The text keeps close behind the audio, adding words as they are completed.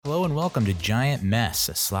Hello and welcome to Giant Mess,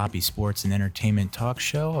 a sloppy sports and entertainment talk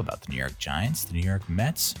show about the New York Giants, the New York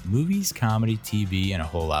Mets, movies, comedy, TV, and a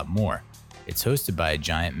whole lot more. It's hosted by a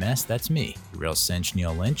giant mess, that's me, the real cinch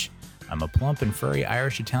Neil Lynch. I'm a plump and furry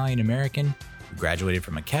Irish-Italian-American who graduated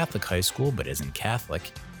from a Catholic high school but isn't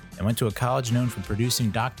Catholic, and went to a college known for producing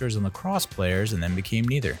doctors and lacrosse players and then became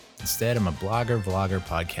neither. Instead, I'm a blogger, vlogger,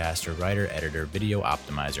 podcaster, writer, editor, video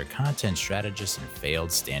optimizer, content strategist, and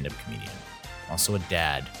failed stand-up comedian. Also a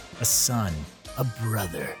dad, a son, a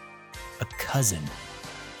brother, a cousin,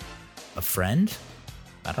 a friend?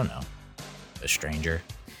 I don't know. A stranger.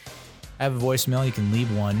 I have a voicemail. You can leave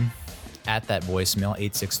one at that voicemail,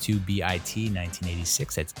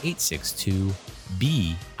 862-BIT-1986. That's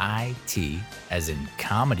 862-BIT, as in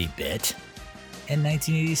comedy bit, and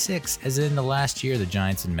 1986, as in the last year the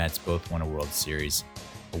Giants and Mets both won a World Series,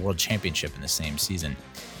 a World Championship in the same season.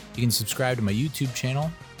 You can subscribe to my YouTube channel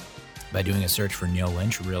by doing a search for Neil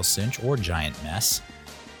Lynch, Real Cinch, or Giant Mess.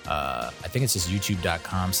 I think it's just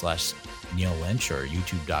youtube.com/Neil Lynch or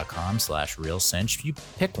youtube.com/Real Cinch. If you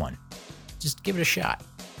pick one, just give it a shot.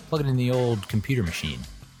 Plug it in the old computer machine.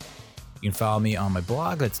 You can follow me on my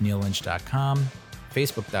blog, that's neillynch.com,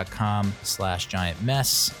 facebook.com/Giant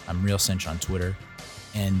Mess. I'm Real Cinch on Twitter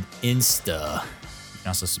and Insta. You can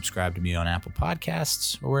also subscribe to me on Apple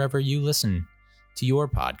Podcasts or wherever you listen to your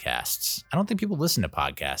podcasts. I don't think people listen to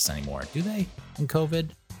podcasts anymore, do they? In COVID,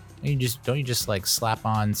 don't you just like slap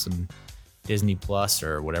on some Disney Plus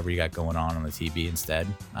or whatever you got going on the TV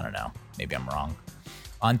instead? I don't know. Maybe I'm wrong.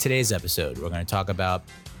 On today's episode, we're going to talk about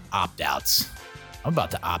opt-outs. I'm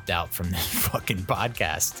about to opt out from this fucking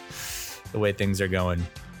podcast. The way things are going.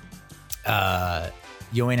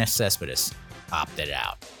 Yoenis Cespedes opted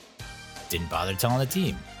out. Didn't bother telling the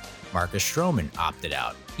team. Marcus Stroman opted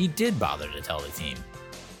out. He did bother to tell the team.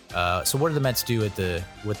 So what do the Mets do with the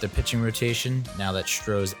pitching rotation now that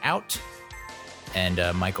Stroh's out and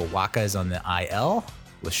Michael Wacha is on the IL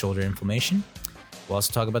with shoulder inflammation? We'll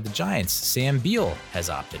also talk about the Giants. Sam Beal has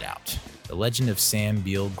opted out. The legend of Sam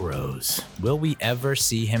Beal grows. Will we ever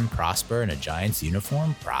see him prosper in a Giants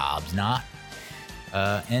uniform? Probs not.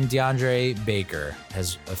 And DeAndre Baker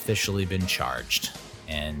has officially been charged.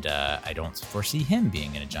 And I don't foresee him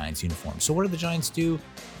being in a Giants uniform. So what do the Giants do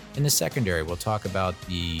in the secondary? We'll talk about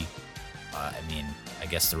the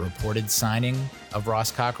reported signing of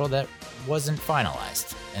Ross Cockrell that wasn't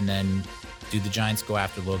finalized. And then do the Giants go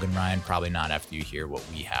after Logan Ryan? Probably not after you hear what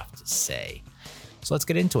we have to say. So let's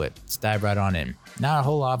get into it. Let's dive right on in. Not a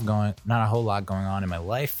whole lot going on in my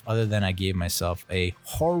life other than I gave myself a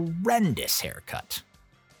horrendous haircut.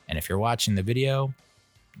 And if you're watching the video,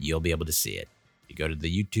 you'll be able to see it. You go to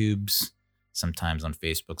the YouTubes, sometimes on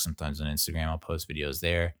Facebook, sometimes on Instagram. I'll post videos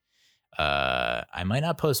there. I might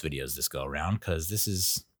not post videos this go around because this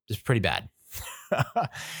is pretty bad.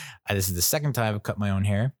 This is the second time I've cut my own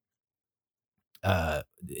hair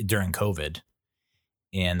during COVID.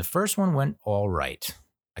 And the first one went all right.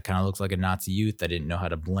 I kind of looked like a Nazi youth. I didn't know how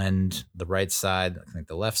to blend the right side. I think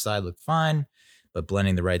the left side looked fine, but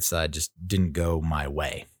blending the right side just didn't go my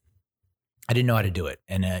way. I didn't know how to do it.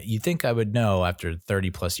 And you'd think I would know after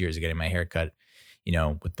 30 plus years of getting my hair cut,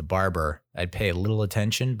 with the barber, I'd pay a little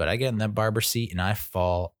attention, but I get in that barber seat and I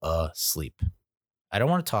fall asleep. I don't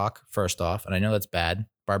want to talk, first off, and I know that's bad.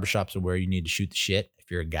 Barbershops are where you need to shoot the shit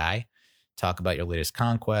if you're a guy. Talk about your latest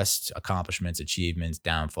conquests, accomplishments, achievements,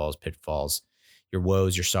 downfalls, pitfalls, your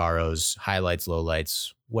woes, your sorrows, highlights,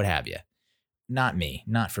 lowlights, what have you. Not me,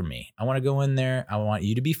 not for me. I want to go in there. I want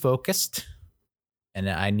you to be focused. And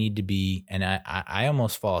I need to be, and I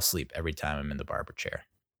almost fall asleep every time I'm in the barber chair.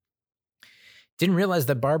 Didn't realize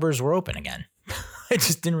that barbers were open again. I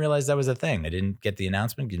just didn't realize that was a thing. I didn't get the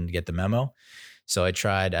announcement, didn't get the memo. So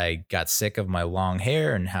I got sick of my long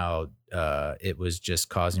hair and how it was just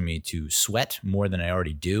causing me to sweat more than I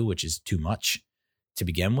already do, which is too much to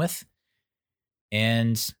begin with.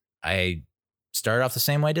 And I started off the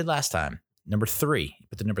same way I did last time. Number 3,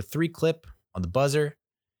 put the number 3 clip on the buzzer.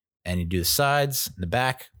 And you do the sides and the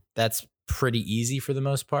back. That's pretty easy for the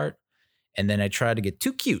most part. And then I try to get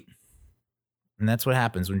too cute. And that's what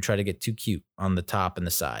happens when you try to get too cute on the top and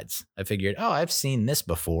the sides. I figured, I've seen this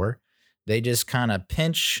before. They just kind of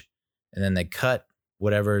pinch and then they cut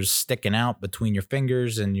whatever's sticking out between your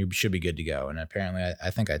fingers and you should be good to go. And apparently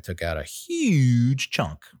I think I took out a huge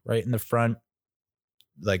chunk right in the front,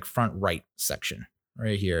 like front right section,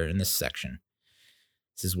 right here in this section.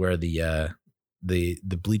 This is where the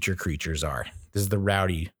bleacher creatures are. This is the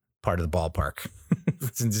rowdy part of the ballpark.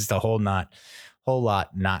 It's just a whole lot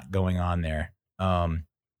not going on there.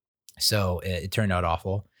 So it turned out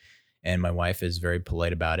awful, and my wife is very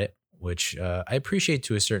polite about it, which I appreciate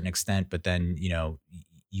to a certain extent. But then,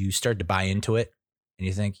 you start to buy into it and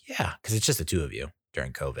you think, yeah, because it's just the two of you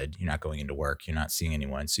during COVID. You're not going into work. You're not seeing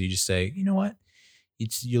anyone. So you just say, you know what?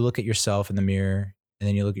 You look at yourself in the mirror and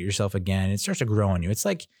then you look at yourself again. And it starts to grow on you. It's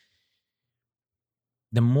like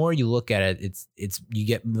the more you look at it, you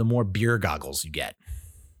get the more beer goggles you get.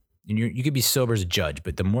 And you could be sober as a judge,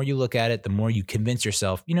 but the more you look at it, the more you convince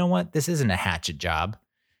yourself, you know what? This isn't a hatchet job.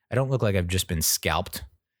 I don't look like I've just been scalped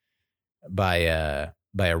by a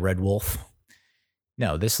red wolf.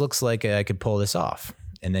 No, this looks like I could pull this off.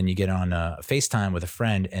 And then you get on a FaceTime with a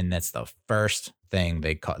friend, and that's the first thing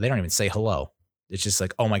they call. They don't even say hello. It's just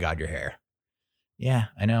like, oh my God, your hair. Yeah,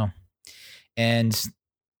 I know. And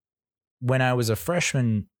when I was a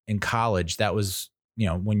freshman in college, that was,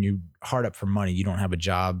 when you hard up for money, you don't have a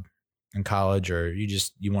job in college, or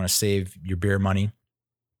you want to save your beer money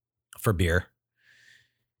for beer.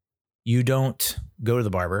 You don't go to the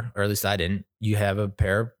barber, or at least I didn't. You have a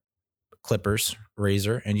pair of clippers,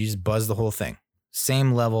 razor, and you just buzz the whole thing.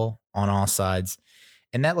 Same level on all sides.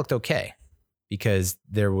 And that looked okay because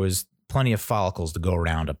there was plenty of follicles to go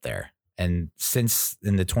around up there. And since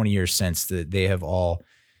in the 20 years since, they all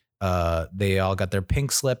got their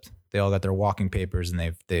pink slipped, they all got their walking papers, and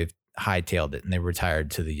they've hightailed it, and they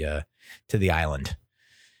retired to the island.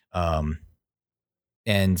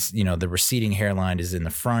 And the receding hairline is in the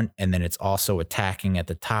front, and then it's also attacking at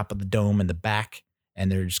the top of the dome in the back,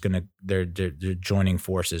 and they're joining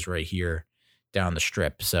forces right here down the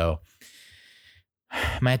strip. So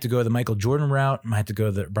I might have to go the Michael Jordan route. I might have to go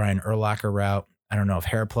the Brian Urlacher route. I don't know if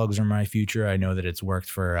hair plugs are my future. I know that it's worked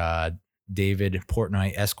for David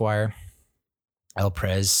Portnoy Esquire, El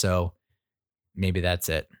Prez. So maybe that's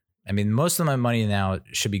it. I mean, most of my money now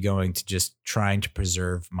should be going to just trying to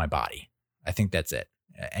preserve my body. I think that's it.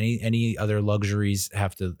 Any other luxuries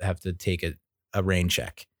have to take a rain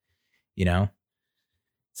check,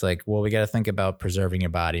 It's like, well, we got to think about preserving your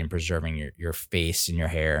body and preserving your face and your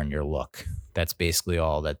hair and your look. That's basically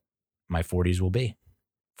all that my 40s will be.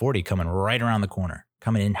 40 coming right around the corner,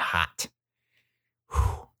 coming in hot.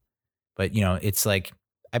 Whew. But, it's like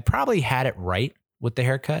I probably had it right with the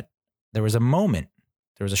haircut. There was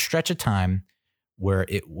a stretch of time where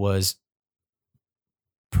it was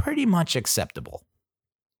pretty much acceptable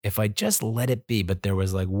if I just let it be. But there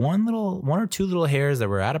was like one or two little hairs that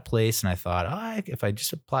were out of place. And I thought, if I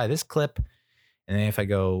just apply this clip, and then if I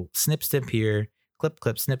go snip, snip here, clip,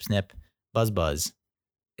 clip, snip, snip, buzz, buzz,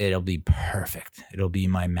 it'll be perfect. It'll be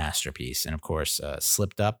my masterpiece. And of course,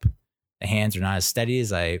 slipped up. The hands are not as steady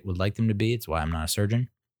as I would like them to be. It's why I'm not a surgeon,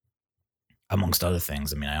 amongst other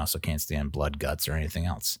things. I mean, I also can't stand blood, guts, or anything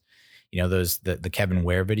else. The Kevin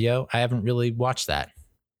Ware video, I haven't really watched that.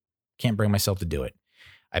 Can't bring myself to do it.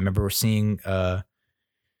 I remember seeing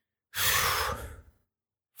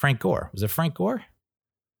Frank Gore. Was it Frank Gore?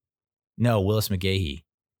 No, Willis McGahee,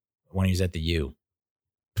 when he was at the U.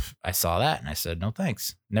 I saw that and I said, no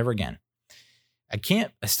thanks. Never again. I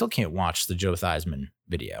still can't watch the Joe Theismann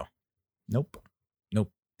video. Nope.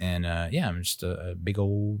 And I'm just a big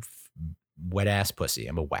old wet ass pussy.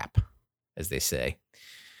 I'm a WAP, as they say.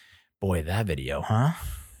 Boy, that video, huh?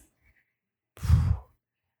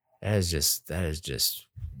 That is just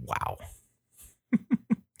wow.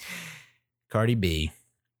 Cardi B.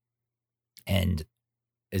 And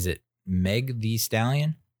is it Meg Thee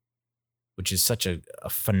Stallion? Which is such a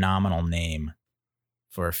phenomenal name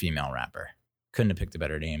for a female rapper. Couldn't have picked a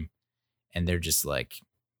better name. And they're just like,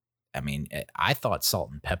 I mean, I thought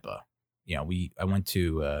Salt and Pepper. I went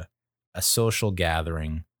to a social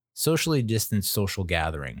gathering, socially distanced social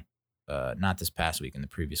gathering, not this past week, in the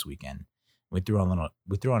previous weekend. We threw on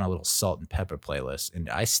a little Salt and Pepper playlist, and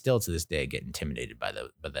I still to this day get intimidated by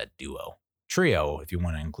that trio, if you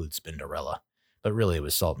want to include Spinderella. But really, it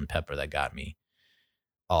was Salt and Pepper that got me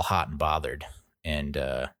all hot and bothered and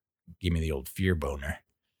gave me the old fear boner.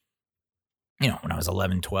 When I was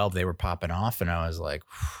 11, 12, they were popping off, and I was like,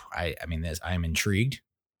 I am intrigued.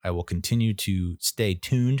 I will continue to stay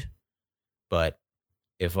tuned, but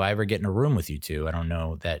if I ever get in a room with you two, I don't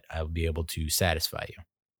know that I'll be able to satisfy you.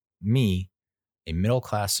 Me, a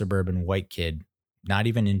middle-class suburban white kid, not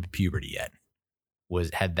even in puberty yet,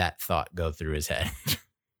 had that thought go through his head.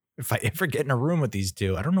 If I ever get in a room with these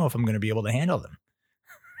two, I don't know if I'm going to be able to handle them.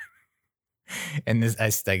 And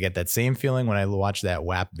I get that same feeling when I watch that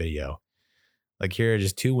WAP video. Like, here are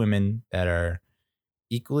just two women that are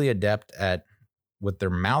equally adept with their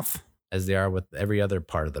mouth as they are with every other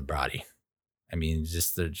part of the body. I mean,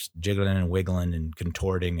 they're just jiggling and wiggling and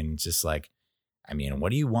contorting, and it's just like, I mean, what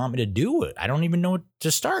do you want me to do? I don't even know what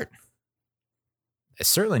to start. I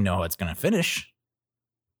certainly know how it's going to finish.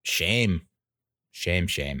 Shame.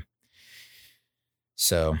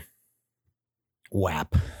 So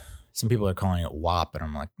WAP. Some people are calling it WAP, and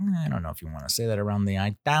I'm like, I don't know if you want to say that around the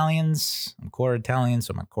Italians. I'm quarter Italian,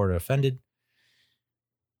 so I'm a quarter offended.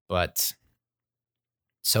 But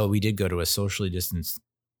so we did go to a socially distanced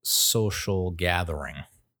social gathering.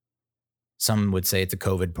 Some would say it's a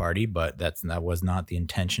COVID party, but that was not the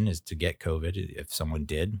intention, is to get COVID. If someone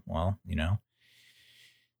did, well,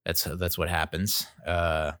 that's what happens.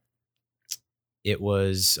 It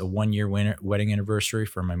was a 1-year wedding anniversary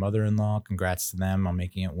for my mother-in-law. Congrats to them on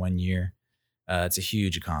making it 1 year. It's a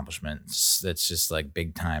huge accomplishment. That's just like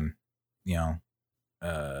big time,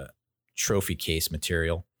 trophy case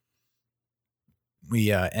material.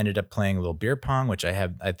 We ended up playing a little beer pong, which I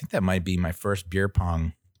think that might be my first beer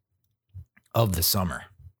pong of the summer.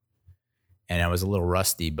 And I was a little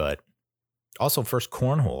rusty, but also first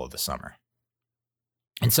cornhole of the summer.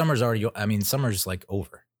 And summer's like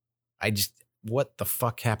over. What the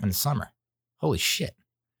fuck happened to summer? Holy shit.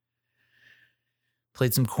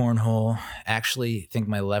 Played some cornhole. Actually, think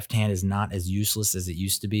my left hand is not as useless as it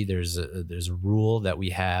used to be. There's a rule that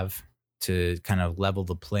we have to kind of level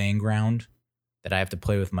the playing ground, that I have to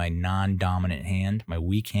play with my non-dominant hand, my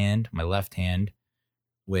weak hand, my left hand,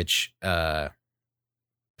 which, it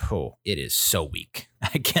is so weak.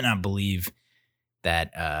 I cannot believe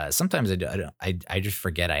that sometimes I just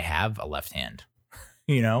forget I have a left hand.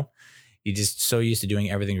 You're just so used to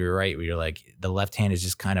doing everything right, where you're like, the left hand is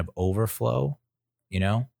just kind of overflow,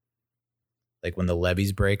 like when the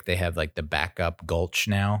levees break, they have like the backup gulch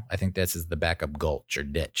now. I think this is the backup gulch or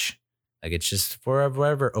ditch. Like, it's just for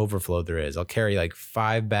whatever overflow there is. I'll carry like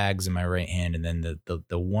 5 bags in my right hand, and then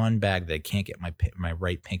the one bag that I can't get my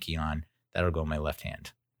right pinky on, that'll go in my left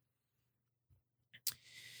hand.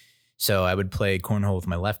 So I would play cornhole with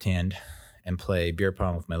my left hand and play beer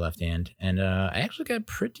pong with my left hand. And I actually got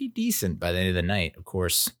pretty decent by the end of the night. Of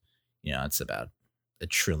course, it's about a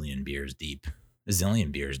trillion beers deep, a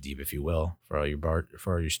zillion beers deep, if you will, for all your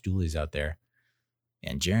stoolies out there.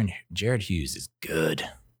 And Jared Hughes is good.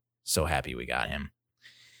 So happy we got him.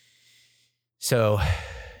 So,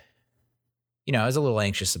 I was a little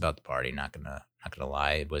anxious about the party. Not gonna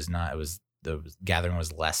lie. The gathering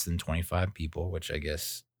was less than 25 people, which I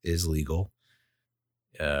guess is legal.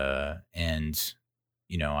 And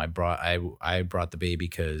I brought the baby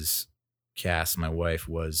because Cass, my wife,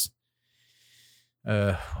 was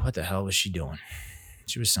what the hell was she doing?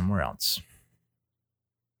 She was somewhere else.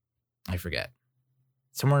 I forget.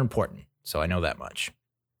 Somewhere important. So I know that much.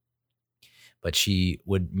 But she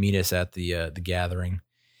would meet us at the gathering,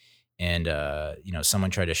 and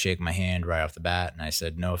someone tried to shake my hand right off the bat, and I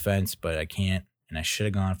said, no offense, but I can't. And I should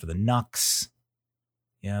have gone for the knucks.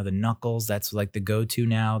 The knuckles. That's like the go-to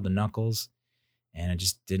now, the knuckles. And it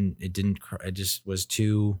just was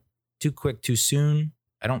too quick, too soon.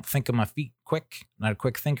 I don't think of my feet quick. Not a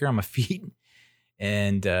quick thinker on my feet.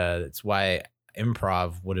 And that's why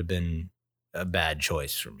improv would have been a bad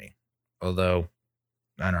choice for me. Although,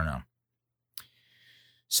 I don't know.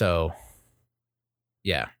 So,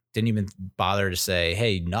 yeah, didn't even bother to say,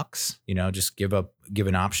 hey, knucks, just give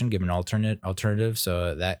an option, give an alternative.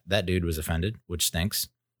 So that dude was offended, which stinks.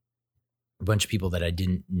 A bunch of people that I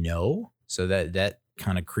didn't know. So that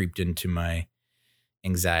kind of creeped into my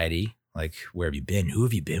anxiety. Like, where have you been? Who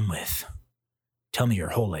have you been with? Tell me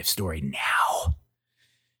your whole life story now.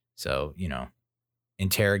 So,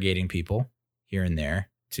 interrogating people here and there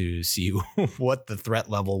to see what the threat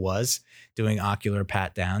level was, doing ocular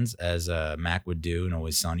pat downs as Mac would do in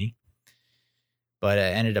Always Sunny. But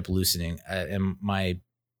I ended up loosening. And I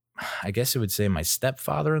guess I would say my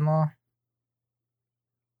stepfather-in-law,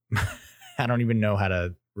 I don't even know how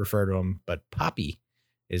to refer to him, but Poppy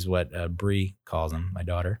is what Bree calls him, my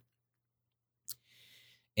daughter.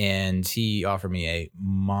 And he offered me a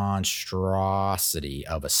monstrosity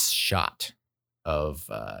of a shot of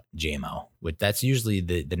JMO. That's usually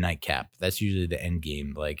the nightcap. That's usually the end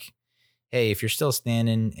game. Like, hey, if you're still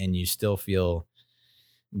standing and you still feel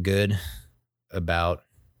good about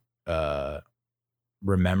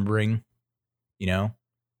remembering, you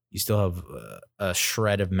still have a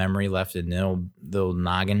shred of memory left in the little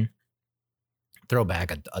noggin, throw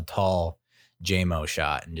back a tall JMO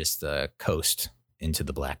shot and just coast into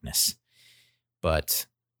the blackness. But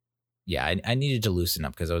yeah, I needed to loosen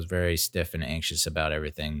up because I was very stiff and anxious about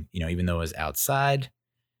everything. Even though it was outside,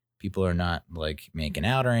 people are not like making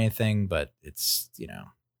out or anything, but it's,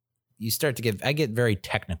 you start to I get very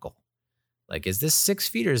technical. Like, is this 6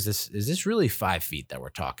 feet or is this really 5 feet that we're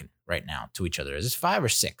talking right now to each other? Is this 5 or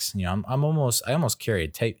 6? I almost carry a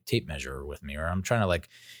tape measure with me, or I'm trying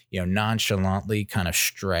to nonchalantly kind of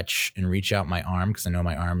stretch and reach out my arm because I know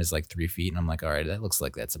my arm is like 3 feet. And I'm like, all right, that looks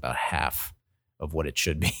like that's about half of what it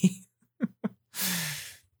should be.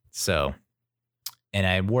 So, and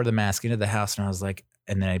I wore the mask into the house, and I was like,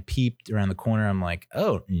 and then I peeped around the corner. I'm like,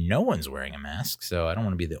 oh, no one's wearing a mask. So I don't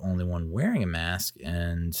want to be the only one wearing a mask.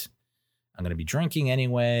 And I'm going to be drinking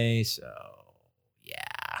anyway. So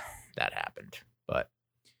yeah, that happened. But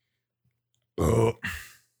oh.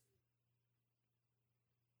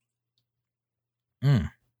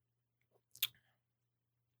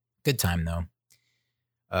 Good time though.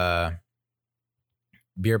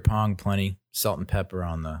 Beer pong, plenty. Salt and pepper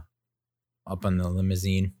up on the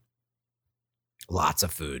limousine. Lots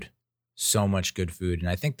of food. So much good food. And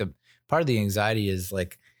I think the part of the anxiety is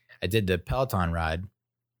like I did the Peloton ride.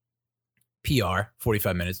 PR,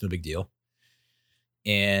 45 minutes, no big deal.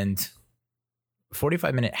 And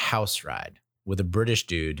 45-minute house ride with a British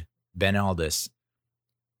dude, Ben Aldis,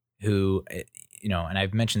 who, and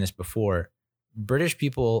I've mentioned this before, British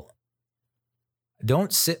people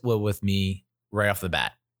don't sit well with me right off the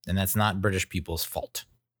bat. And that's not British people's fault.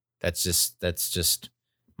 That's just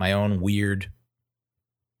my own weird,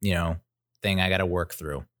 thing I got to work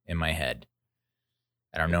through in my head.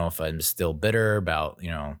 I don't know if I'm still bitter about,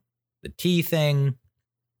 the tea thing,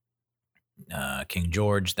 King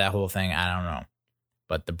George, that whole thing. I don't know.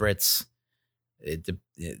 But the Brits,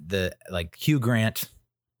 the like Hugh Grant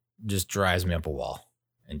just drives me up a wall,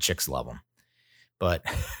 and chicks love him. But,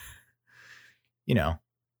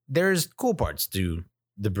 there's cool parts to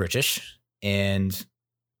the British, and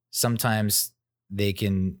sometimes the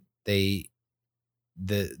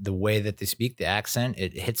way that they speak, the accent,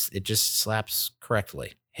 it just slaps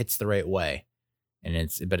correctly, hits the right way.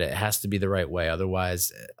 But it has to be the right way.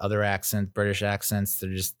 Otherwise, other accents, British accents,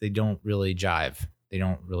 they don't really jive. They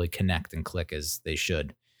don't really connect and click as they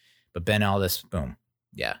should. But Ben Aldis, boom.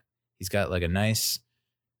 Yeah. He's got like a nice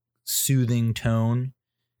soothing tone,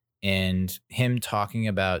 and him talking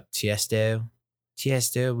about Tiesto,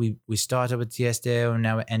 we started with Tiesto and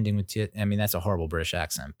now we're ending with Tiesto. I mean, that's a horrible British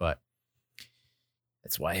accent, but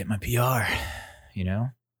that's why I hit my PR,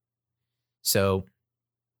 So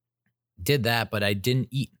did that, but I didn't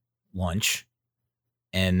eat lunch.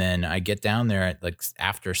 And then I get down there at like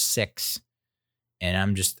after 6,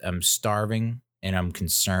 and I'm starving, and I'm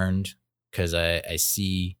concerned because I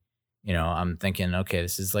see, I'm thinking, okay,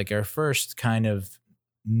 this is like our first kind of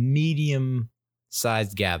medium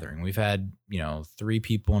sized gathering. We've had, 3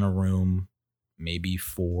 people in a room, maybe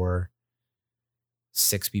 4,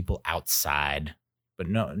 6 people outside, but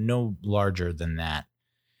no larger than that.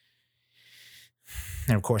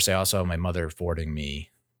 And of course, I also have my mother forwarding me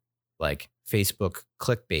like Facebook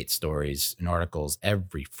clickbait stories and articles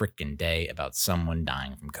every freaking day about someone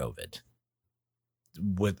dying from COVID.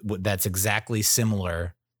 That's exactly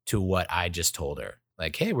similar to what I just told her.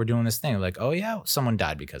 Like, hey, we're doing this thing. Like, oh yeah, someone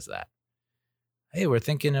died because of that. Hey, we're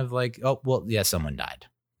thinking of like, oh, well, yeah, someone died.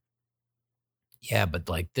 Yeah, but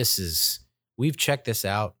like we've checked this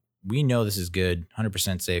out. We know this is good,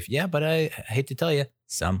 100% safe. Yeah, but I hate to tell you,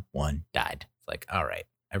 someone died. It's like, all right,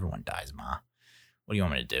 everyone dies, Ma. What do you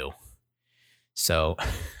want me to do? So,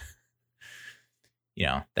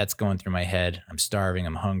 that's going through my head. I'm starving.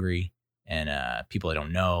 I'm hungry. And people I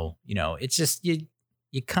don't know, it's just you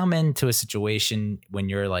come into a situation when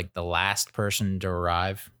you're like the last person to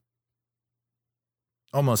arrive.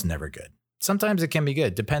 Almost never good. Sometimes it can be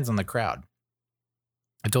good. Depends on the crowd.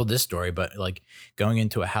 I told this story, but like going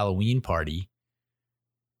into a Halloween party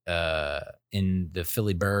in the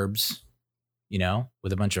Philly burbs,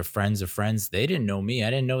 with a bunch of friends, they didn't know me. I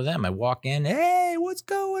didn't know them. I walk in, hey, what's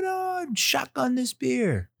going on? Shotgun this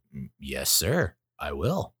beer. Yes, sir, I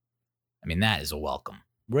will. I mean, that is a welcome.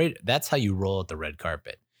 Right? That's how you roll at the red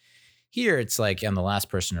carpet. Here, it's like I'm the last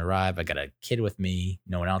person to arrive. I got a kid with me.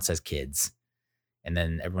 No one else has kids. And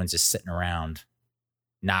then everyone's just sitting around,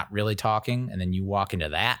 not really talking. And then you walk into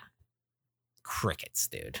that. Crickets,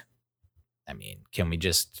 dude. I mean, can we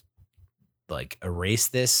just like erase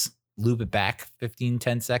this, loop it back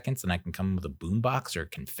 10 seconds, and I can come with a boombox or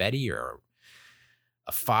confetti or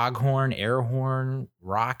a foghorn, air horn,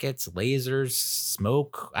 rockets, lasers,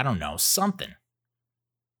 smoke. I don't know, something.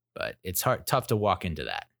 But it's tough to walk into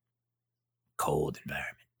that cold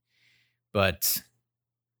environment. But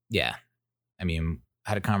yeah, I mean, I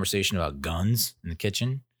had a conversation about guns in the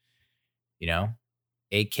kitchen,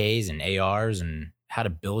 AKs and ARs and how to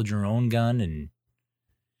build your own gun. And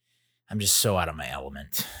I'm just so out of my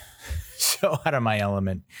element. So out of my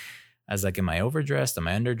element. I was like, am I overdressed? Am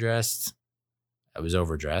I underdressed? I was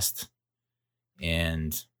overdressed.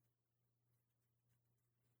 And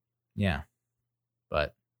yeah,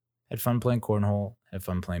 but had fun playing cornhole, had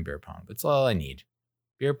fun playing beer pong. That's all I need.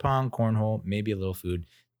 Beer pong, cornhole, maybe a little food.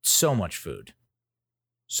 So much food.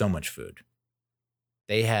 So much food.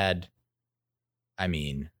 They had I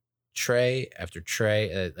mean, tray after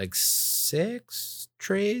tray, like 6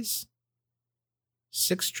 trays,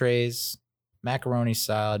 macaroni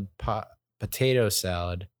salad, potato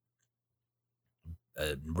salad,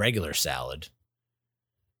 regular salad.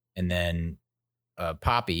 And then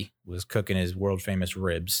Poppy was cooking his world famous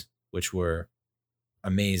ribs, which were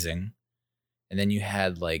amazing. And then you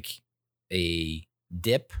had like a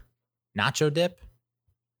dip, nacho dip,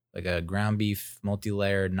 like a ground beef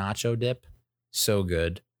multi-layered nacho dip. So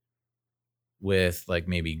good. With like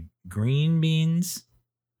maybe green beans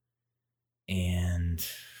and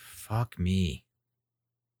fuck me,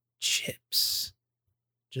 chips.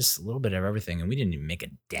 Just a little bit of everything. And we didn't even make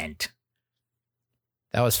a dent.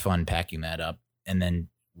 That was fun packing that up. And then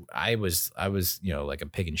I was, like a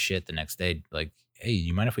pig in shit the next day. Like, hey,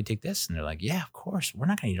 you mind if we take this? And they're like, yeah, of course. We're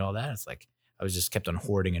not going to eat all that. It's like, I was just kept on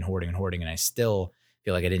hoarding and hoarding and hoarding. And I still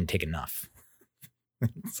feel like I didn't take enough.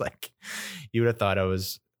 It's like, you would have thought I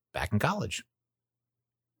was back in college.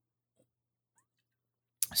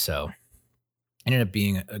 So ended up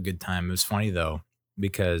being a good time. It was funny though,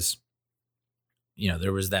 because,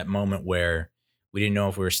 there was that moment where we didn't know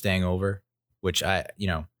if we were staying over, which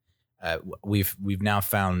we've now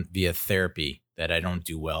found via therapy that I don't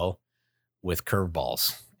do well with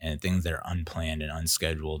curveballs and things that are unplanned and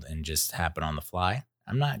unscheduled and just happen on the fly.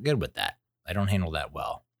 I'm not good with that. I don't handle that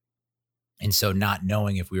well. And so not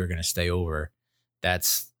knowing if we were going to stay over, that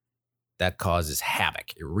causes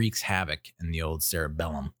havoc. It wreaks havoc in the old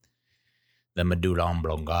cerebellum, the medulla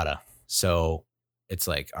oblongata. So it's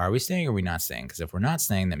like, are we staying or are we not staying? Because if we're not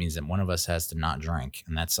staying, that means that one of us has to not drink,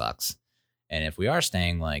 and that sucks. And if we are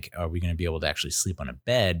staying, like, are we going to be able to actually sleep on a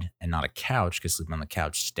bed and not a couch? Because sleeping on the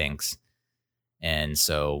couch stinks. And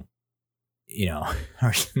so,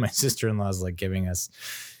 my sister-in-law is like giving us,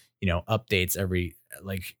 updates every,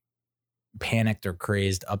 like, panicked or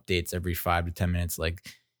crazed updates every 5 to 10 minutes. Like,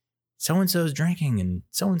 so-and-so's drinking and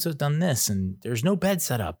so-and-so's done this and there's no bed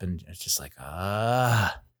set up. And it's just like,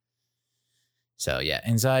 So yeah,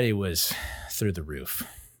 anxiety was through the roof,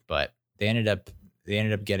 but they ended up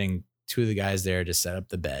getting 2 of the guys there to set up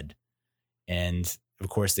the bed. And of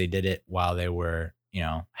course they did it while they were,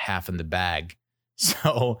 half in the bag.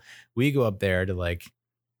 So we go up there to like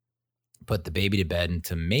put the baby to bed and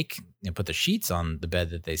to put the sheets on the bed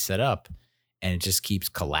that they set up, and it just keeps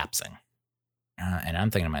collapsing. And I'm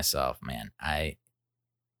thinking to myself, man,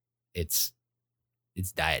 it's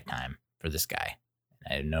diet time for this guy.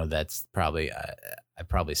 I know that's probably, I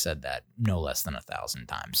probably said that no less than 1,000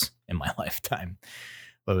 times in my lifetime.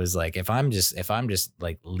 But it was like, if I'm just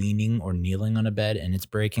like leaning or kneeling on a bed and it's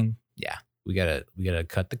breaking, yeah, we gotta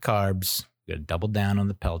cut the carbs. We gotta double down on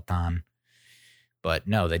the Peloton. But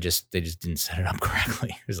no, they just didn't set it up correctly.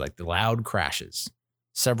 It was like the loud crashes,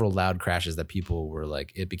 several loud crashes that people were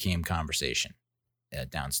like, it became conversation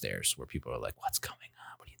downstairs where people are like, what's going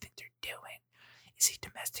on? What do you think they're doing? Is he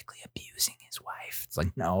domestically abusing his wife? It's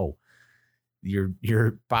like, no,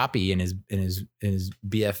 your Poppy and his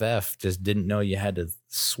BFF just didn't know you had to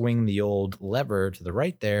swing the old lever to the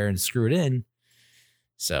right there and screw it in.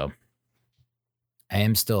 So I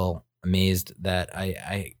am still amazed that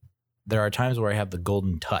there are times where I have the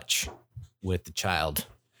golden touch with the child,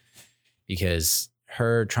 because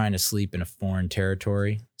her trying to sleep in a foreign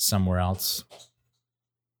territory somewhere else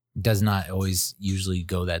does not always usually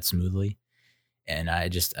go that smoothly. And I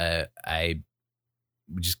just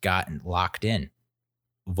got locked in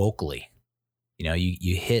vocally.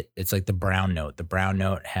 You hit, it's like the brown note. The brown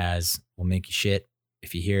note will make you shit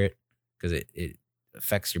if you hear it, because it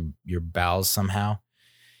affects your bowels somehow.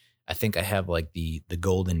 I think I have like the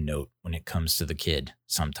golden note when it comes to the kid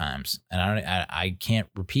sometimes, and I can't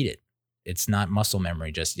repeat it. It's not muscle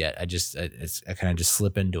memory just yet. I kind of just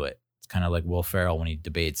slip into it. It's kind of like Will Ferrell when he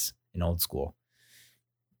debates in Old School.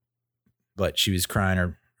 But she was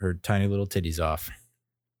crying her tiny little titties off,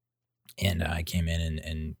 and I came in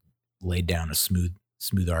and laid down a smooth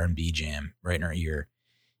R&B jam right in her ear,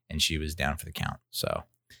 and she was down for the count. So,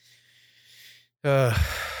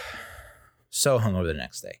 so hungover the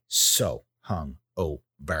next day. So hungover.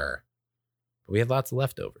 But we had lots of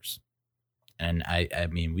leftovers, and I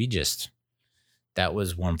mean, that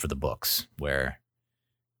was one for the books, where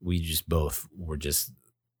we just both were just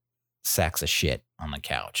sacks of shit on the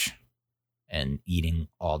couch and eating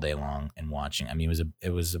all day long and watching. I mean, it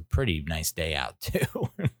was a pretty nice day out too.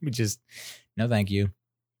 We just, no, thank you.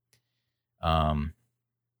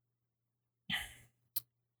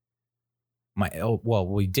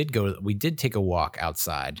 We did take a walk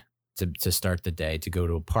outside to start the day, to go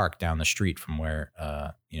to a park down the street from where,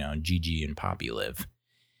 Gigi and Poppy live.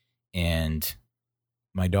 And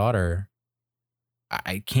my daughter,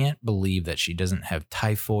 I can't believe that she doesn't have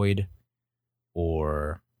typhoid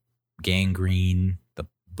or gangrene, the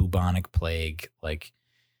bubonic plague. Like,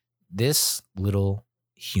 this little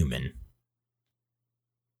human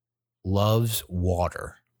loves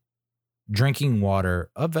water, drinking water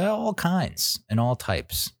of all kinds and all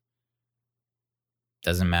types.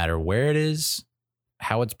 Doesn't matter where it is,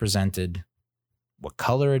 how it's presented, what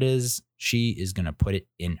color it is, she is going to put it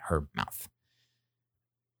in her mouth.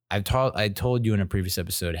 I told you in a previous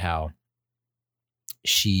episode how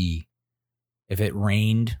if it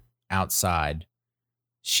rained outside,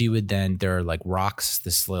 she would then, there are like rocks,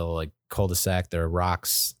 this little like cul-de-sac, there are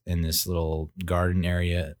rocks in this little garden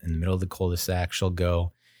area in the middle of the cul-de-sac. She'll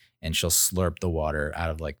go and she'll slurp the water out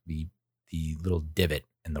of like the little divot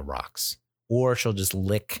in the rocks, or she'll just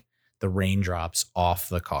lick the raindrops off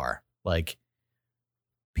the car. Like,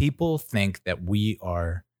 people think that we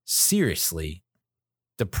are seriously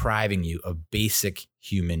depriving you of basic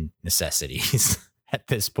human necessities at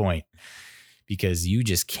this point, because you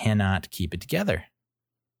just cannot keep it together.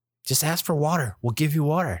 Just ask for water. We'll give you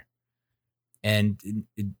water. And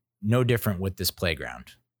no different with this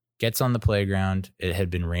playground. Gets on the playground. It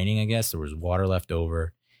had been raining, I guess. There was water left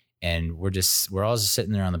over. And we're all just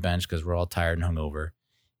sitting there on the bench because we're all tired and hungover.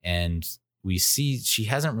 And we see she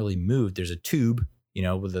hasn't really moved. There's a tube,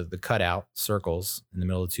 with the cutout circles in the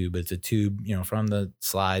middle of the tube. It's a tube, from the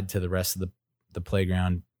slide to the rest of the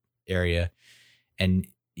playground area. And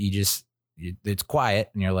it's quiet,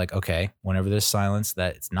 and you're like, okay, whenever there's silence,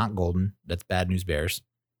 that it's not golden. That's Bad News Bears.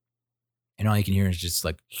 And all you can hear is just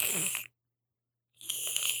like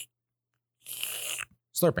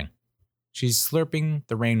slurping. She's slurping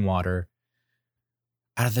the rainwater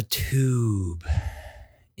out of the tube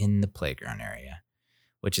in the playground area,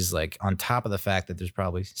 which is like on top of the fact that there's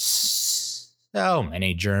probably so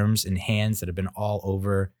many germs and hands that have been all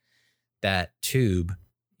over that tube.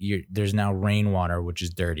 There's now rainwater, which is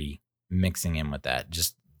dirty, mixing in with that,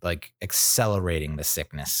 just like accelerating the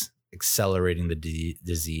sickness, accelerating the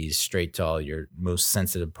disease straight to all your most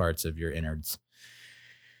sensitive parts of your innards.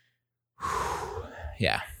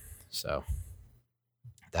 Yeah. So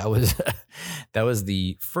that was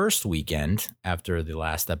the first weekend after the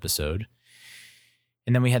last episode.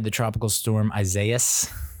 And then we had the tropical storm Isaias,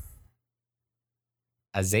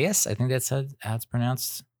 I think that's how it's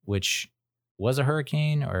pronounced, which was a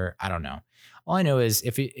hurricane, or I don't know. All I know is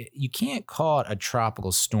you can't call it a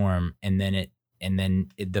tropical storm and then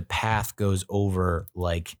the path goes over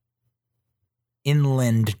like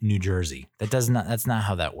inland New Jersey. That's not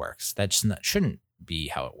how that works. Shouldn't be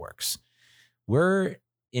how it works. We're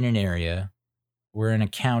in a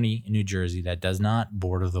county in New Jersey that does not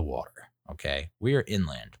border the water. Okay. We are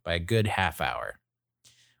inland by a good half hour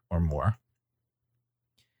or more.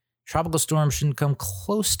 Tropical storms shouldn't come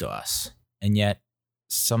close to us. And yet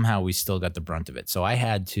somehow we still got the brunt of it. So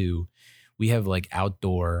we have like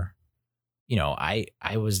outdoor,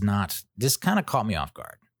 this kind of caught me off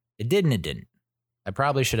guard. It did and it didn't. I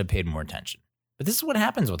probably should have paid more attention. But this is what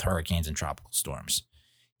happens with hurricanes and tropical storms.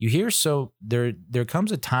 There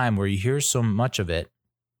comes a time where you hear so much of it,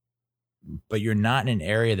 but you're not in an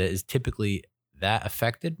area that is typically that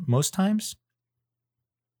affected most times.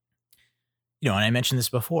 And I mentioned this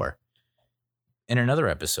before in another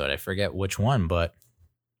episode. I forget which one, but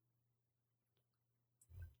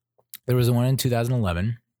there was one in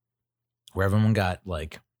 2011 where everyone got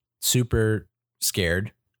like super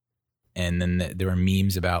scared. And then there were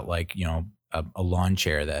memes about like, a lawn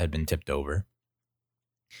chair that had been tipped over.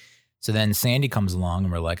 So then Sandy comes along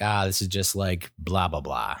and we're like, this is just like blah, blah,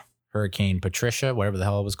 blah. Hurricane Patricia, whatever the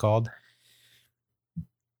hell it was called.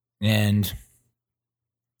 And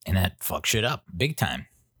that fucked shit up big time.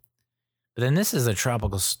 But then this is a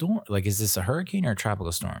tropical storm. Like, is this a hurricane or a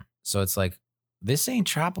tropical storm? So it's like, this ain't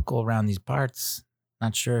tropical around these parts.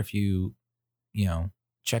 Not sure if you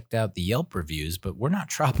checked out the Yelp reviews, but we're not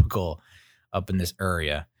tropical up in this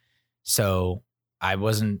area. So I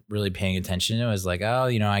wasn't really paying attention. It was like,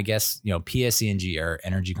 I guess, PSE&G, our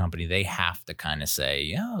energy company, they have to kind of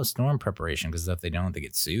say, storm preparation, because if they don't, they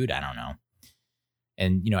get sued. I don't know.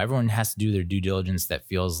 And, everyone has to do their due diligence that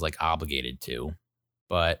feels like obligated to.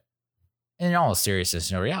 But in all seriousness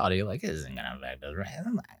and reality, like, it isn't going to affect us, right?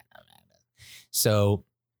 So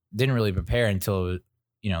didn't really prepare until,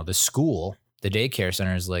 the school, the daycare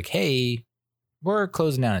center is like, hey, we're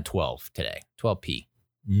closing down at 12 today, 12 p,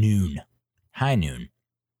 noon. High noon.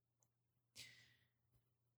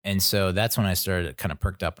 And so that's when I started kind of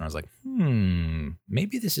perked up and I was like,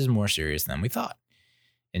 maybe this is more serious than we thought.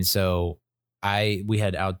 And so we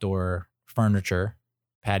had outdoor furniture,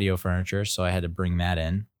 patio furniture. So I had to bring that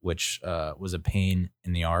in, which was a pain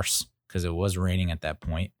in the arse because it was raining at that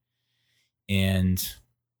point. And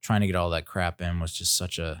trying to get all that crap in was just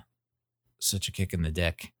such a kick in the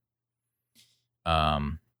dick.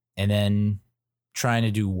 And then trying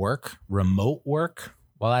to do work, remote work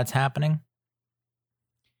while that's happening.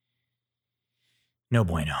 No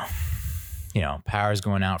bueno. Power's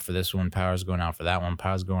going out for this one. Power's going out for that one.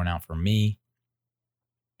 Power's going out for me.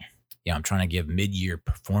 I'm trying to give mid-year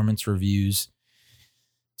performance reviews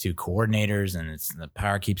to coordinators, and the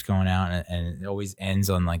power keeps going out, and it always ends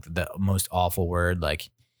on like the most awful word, like,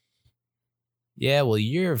 yeah, well,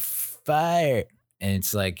 you're fired. And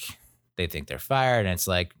it's like, they think they're fired. And it's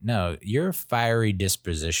like, no, your fiery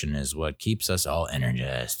disposition is what keeps us all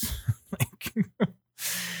energized.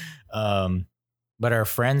 But our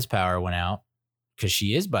friend's power went out because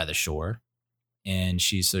she is by the shore, and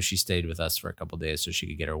she stayed with us for a couple of days so she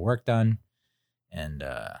could get her work done and,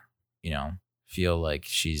 feel like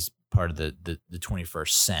she's part of the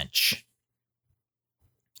 21st century.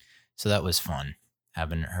 So that was fun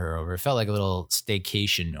having her over. It felt like a little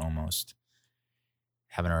staycation almost,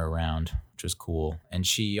 having her around, which was cool. And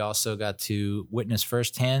she also got to witness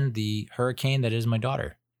firsthand the hurricane that is my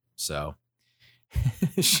daughter. So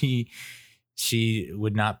she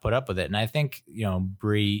would not put up with it. And I think,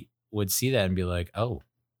 Bree would see that and be like, oh,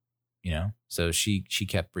 so she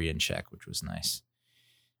kept Bree in check, which was nice.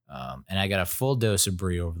 And I got a full dose of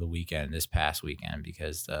Bree over this past weekend,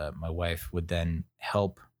 because my wife would then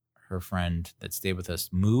help her friend that stayed with us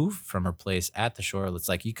move from her place at the shore. It's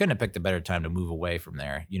like, you couldn't have picked a better time to move away from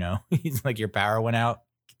there. It's like your power went out.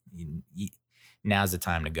 Now's the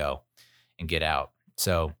time to go and get out.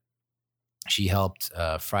 So she helped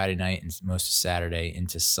Friday night and most of Saturday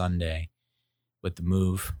into Sunday with the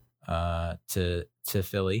move to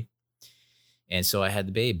Philly. And so I had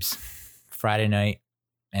the babes Friday night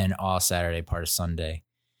and all Saturday, part of Sunday.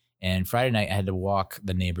 And Friday night I had to walk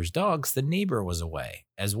the neighbor's dogs. The neighbor was away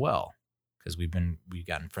as well, because we've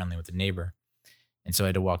gotten friendly with the neighbor. And so I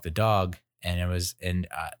had to walk the dog, and it was,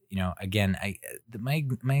 again, my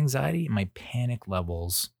anxiety and my panic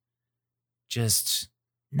levels just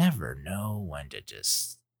never know when to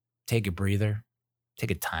just take a breather,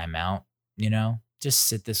 take a time out, just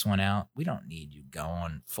sit this one out. We don't need you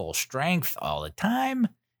going full strength all the time.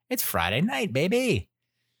 It's Friday night, baby.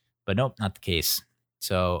 But nope, not the case.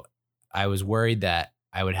 So I was worried that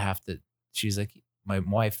I would have to, she's like, my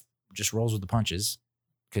wife just rolls with the punches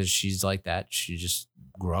because she's like that. She just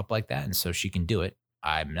grew up like that. And so she can do it.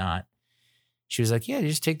 I'm not. She was like, yeah,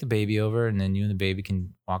 just take the baby over and then you and the baby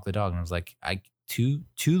can walk the dog. And I was like, two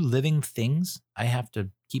living things I have to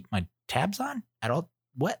keep my tabs on at all.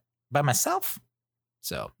 What? By myself?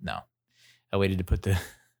 So no, I waited to put the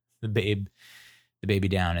baby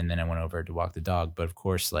down, and then I went over to walk the dog. But of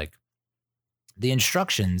course, like, the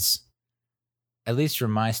instructions, at least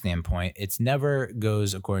from my standpoint, it's never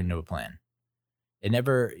goes according to a plan. It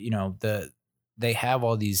never, they have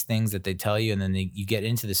all these things that they tell you, and then you get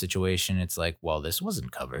into the situation. It's like, well, this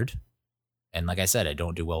wasn't covered. And like I said, I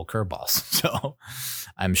don't do well with curveballs. So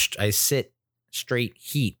I sit straight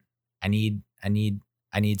heat. I need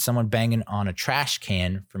someone banging on a trash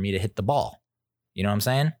can for me to hit the ball. You know what I'm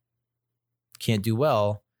saying? Can't do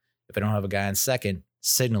well if I don't have a guy on second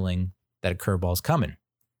signaling that a curveball is coming.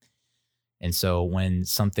 And so when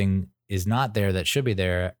something is not there that should be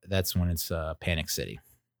there, that's when it's panic city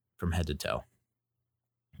from head to toe.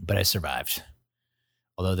 But I survived.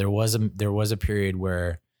 Although there was a period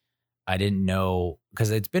where I didn't know,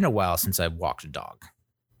 because it's been a while since I've walked a dog.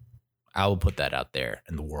 I will put that out there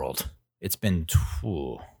in the world. It's been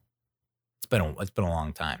a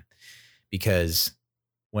long time, because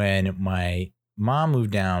when my mom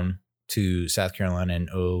moved down to South Carolina in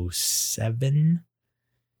 2007,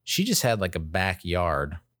 she just had like a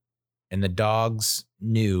backyard, and the dogs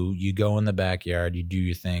knew you go in the backyard, you do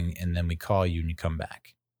your thing, and then we call you and you come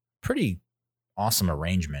back. Pretty awesome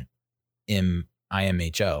arrangement in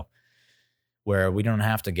IMHO, where we don't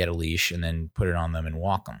have to get a leash and then put it on them and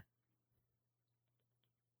walk them.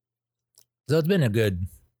 So it's been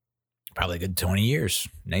probably a good 20 years,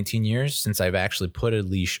 19 years since I've actually put a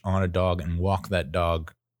leash on a dog and walked that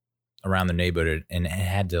dog around the neighborhood and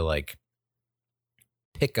had to like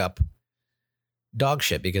pick up dog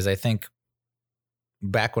shit, because I think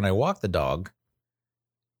back when I walked the dog,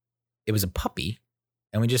 it was a puppy,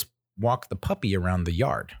 and we just walked the puppy around the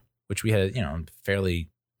yard, which we had, fairly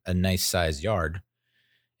a nice sized yard.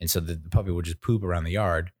 And so the puppy would just poop around the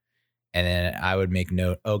yard. And then I would make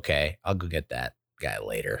note, okay, I'll go get that guy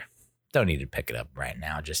later. Don't need to pick it up right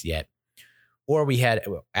now just yet. Or we had,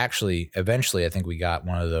 actually, eventually, I think we got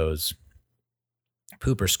one of those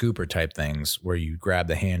pooper scooper type things where you grab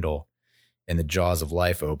the handle and the jaws of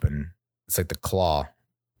life open It's like the claw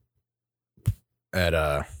at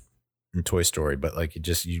in Toy Story, but like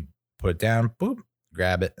you put it down, boop,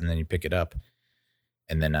 grab it, and then you pick it up.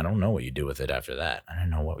 And then I don't know what you do with it after that. I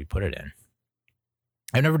don't know what we put it in.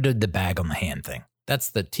 I never did the bag on the hand thing. That's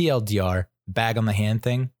the TLDR, bag on the hand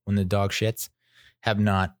thing when the dog shits. Have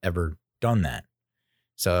not ever done that.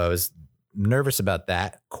 So I was nervous about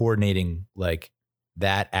that, coordinating like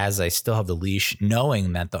that as I still have the leash,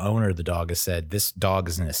 knowing that the owner of the dog has said, this dog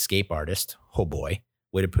is an escape artist. Oh boy,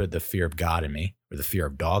 way to put the fear of God in me, or the fear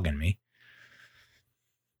of dog in me.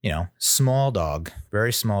 You know, small dog,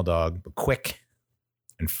 very small dog, but quick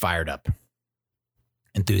and fired up,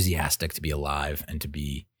 enthusiastic to be alive and to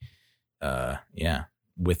be,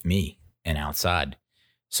 with me and outside.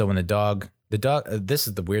 So when the dog, this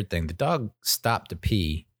is the weird thing. The dog stopped to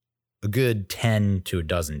pee a good 10 to a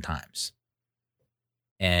dozen times.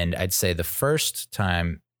 And I'd say the first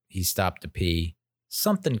time he stopped to pee,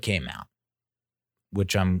 something came out,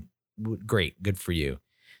 which I'm great. Good for you.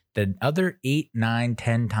 The other 8, 9,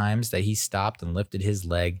 10 times that he stopped and lifted his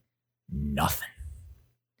leg, nothing.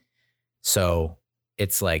 So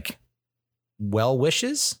it's like well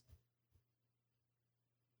wishes,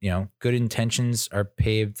 you know, good intentions are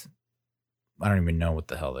paved. I don't even know what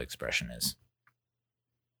the hell the expression is.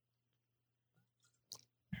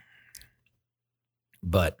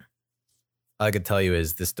 But all I could tell you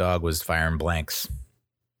is this dog was firing blanks.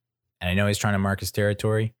 And I know he's trying to mark his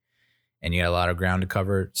territory, and you got a lot of ground to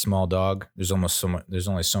cover. Small dog. There's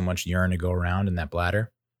only so much urine to go around in that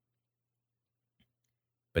bladder.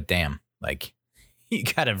 But damn, like, you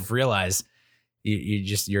gotta realize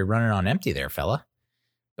you're running on empty there, fella.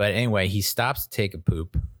 But anyway, he stops to take a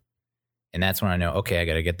poop. And that's when I know, okay, I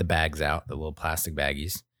got to get the bags out, the little plastic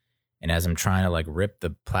baggies. And as I'm trying to like rip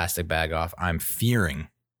the plastic bag off, I'm fearing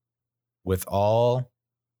with all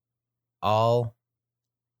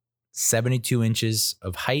 72 inches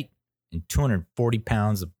of height and 240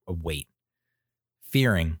 pounds of weight,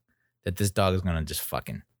 fearing that this dog is going to just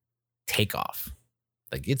fucking take off.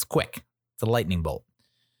 Like, it's quick. It's a lightning bolt.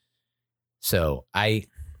 So as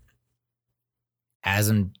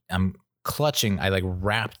I'm clutching, I like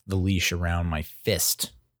wrapped the leash around my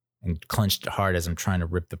fist and clenched it hard as I'm trying to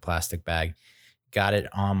rip the plastic bag. Got it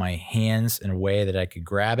on my hands in a way that I could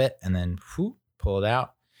grab it and then pull it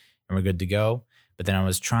out, and we're good to go. But then I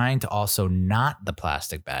was trying to also knot the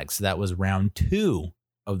plastic bag. So that was round 2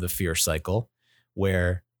 of the fear cycle,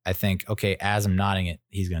 where I think, okay, as I'm knotting it,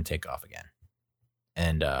 he's going to take off again.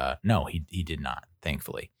 And no, he did not,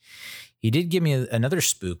 thankfully. He did give me another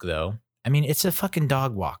spook, though. I mean, it's a fucking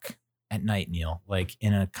dog walk at night, Neil, like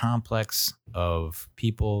in a complex of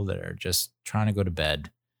people that are just trying to go to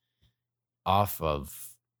bed off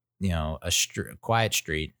of, you know, a quiet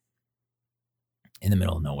street in the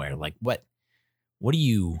middle of nowhere. Like, what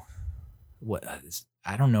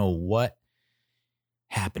I don't know what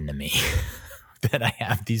happened to me that I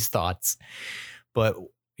have these thoughts. But,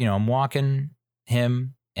 you know, I'm walking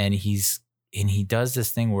him, and he does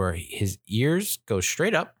this thing where his ears go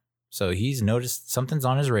straight up. So he's noticed something's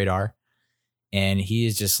on his radar, and he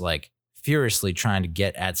is just like furiously trying to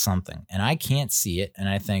get at something. And I can't see it. And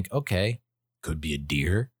I think, okay, could be a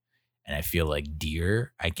deer. And I feel like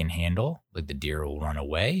deer I can handle. Like, the deer will run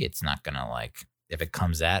away. It's not going to, like, if it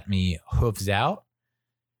comes at me, hooves out,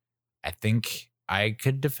 I think I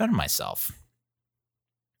could defend myself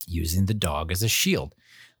using the dog as a shield.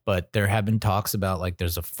 But there have been talks about, like,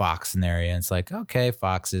 there's a fox in the area, and it's like, okay,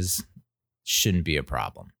 foxes shouldn't be a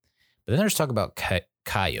problem. But then there's talk about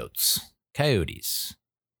coyotes,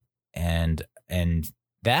 and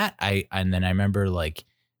that and then I remember like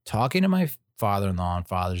talking to my father-in-law on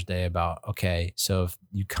Father's Day about, okay, so if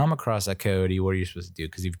you come across a coyote, what are you supposed to do?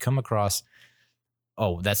 Because if you come across,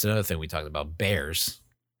 that's another thing we talked about, bears.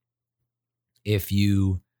 If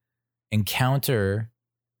you encounter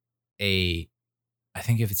if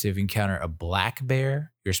you encounter a black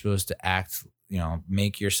bear, you're supposed to act, you know,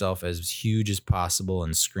 make yourself as huge as possible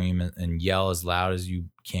and scream and yell as loud as you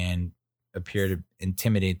can, appear to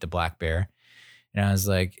intimidate the black bear. And I was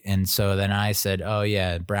like, and so then I said, oh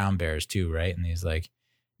yeah, brown bears too, right? And he's like,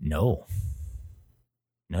 no,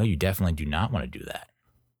 you definitely do not want to do that.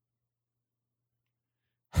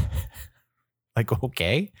 Like,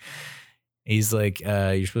 okay. He's like,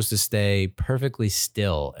 you're supposed to stay perfectly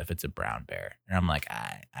still if it's a brown bear. And I'm like,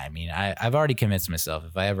 I've already convinced myself,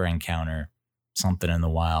 if I ever encounter something in the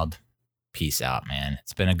wild, peace out, man.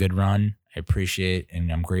 It's been a good run. I appreciate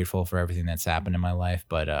and I'm grateful for everything that's happened in my life.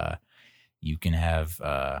 But you can have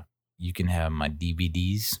my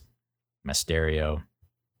DVDs, my stereo,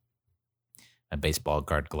 my baseball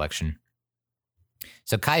card collection.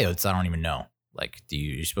 So coyotes, I don't even know. Like,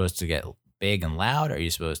 you're supposed to get big and loud? Are you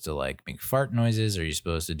supposed to like make fart noises? Are you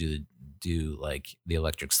supposed to do like the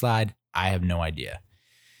electric slide? I have no idea.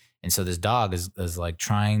 And so this dog is like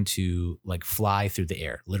trying to like fly through the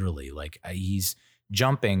air, literally. Like he's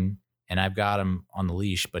jumping and I've got him on the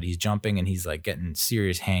leash, but he's jumping and he's like getting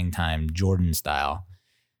serious hang time, Jordan style.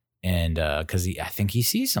 And because I think he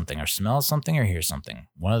sees something or smells something or hears something,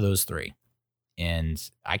 one of those three. And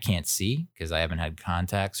I can't see because I haven't had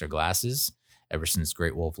contacts or glasses ever since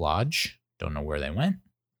Great Wolf Lodge. Don't know where they went.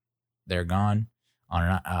 They're gone on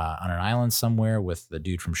an island somewhere with the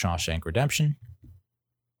dude from Shawshank Redemption.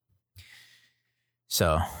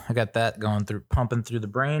 So I got that going through, pumping through the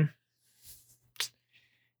brain.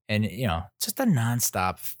 And, you know, just a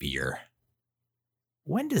nonstop fear.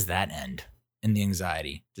 When does that end in the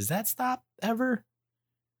anxiety? Does that stop ever?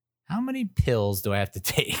 How many pills do I have to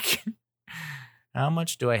take? How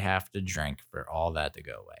much do I have to drink for all that to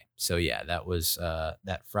go away? So, yeah, that was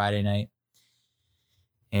that Friday night.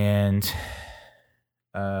 And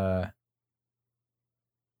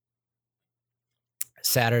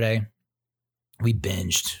Saturday, we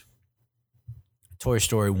binged Toy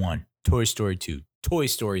Story 1, Toy Story 2, Toy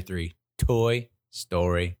Story 3, Toy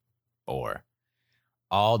Story 4.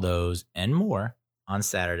 All those and more on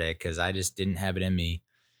Saturday because I just didn't have it in me.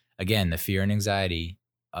 Again, the fear and anxiety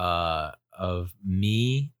of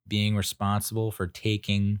me being responsible for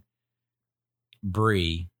taking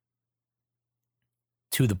Bree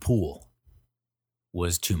to the pool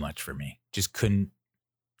was too much for me. Just couldn't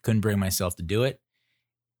bring myself to do it.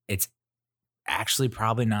 It's actually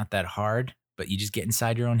probably not that hard, but you just get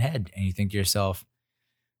inside your own head and you think to yourself,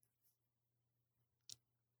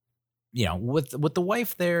 you know, with the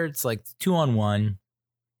wife there, it's like 2-on-1.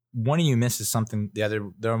 One of you misses something, the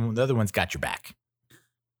other one's got your back.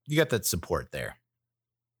 You got that support there.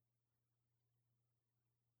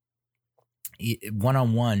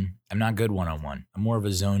 1-on-1, I'm not good 1-on-1. I'm more of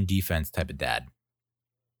a zone defense type of dad.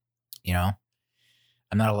 You know,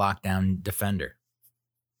 I'm not a lockdown defender.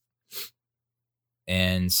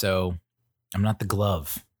 And so I'm not the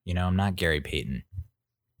glove, you know, I'm not Gary Payton.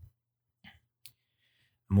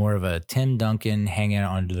 I'm more of a Tim Duncan hanging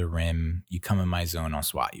out under the rim. You come in my zone, I'll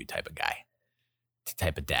swat you type of guy,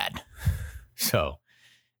 type of dad. So,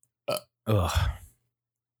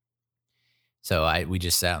 So we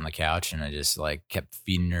just sat on the couch and I just like kept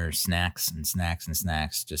feeding her snacks,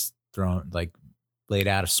 just laid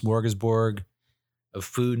out a smorgasbord of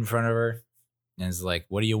food in front of her. And it's like,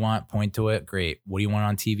 what do you want? Point to it. Great. What do you want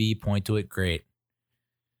on TV? Point to it. Great.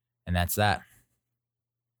 And that's that.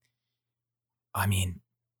 I mean,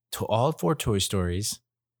 to all 4 Toy Stories,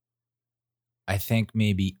 I think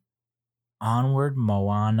maybe Onward,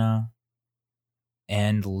 Moana,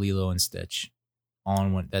 and Lilo and Stitch. All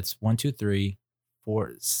in one. That's 1, 2, 3,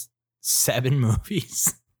 4, 7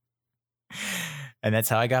 movies. And that's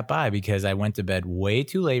how I got by because I went to bed way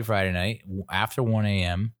too late Friday night after 1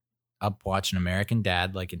 a.m. up watching American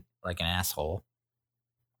Dad like an asshole.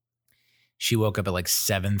 She woke up at like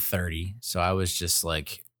 7:30. So I was just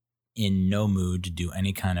like in no mood to do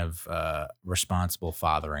any kind of responsible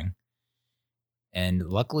fathering. And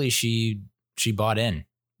luckily she bought in.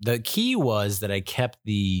 The key was that I kept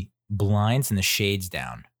the blinds and the shades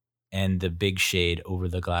down and the big shade over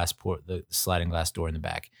the the sliding glass door in the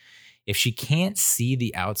back. If she can't see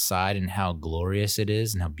the outside and how glorious it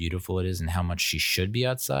is and how beautiful it is and how much she should be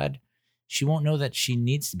outside, she won't know that she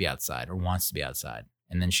needs to be outside or wants to be outside.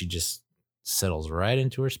 And then she just settles right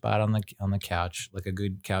into her spot on the couch like a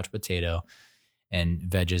good couch potato and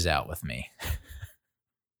veggies out with me.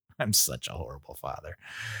 I'm such a horrible father.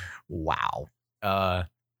 Wow.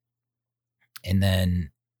 And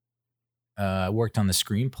then I worked on the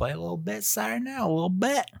screenplay a little bit. A little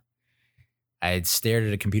bit. I had stared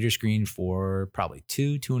at a computer screen for probably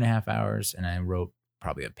 2.5 hours, and I wrote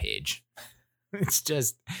probably a page. It's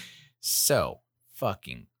just so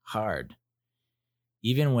fucking hard.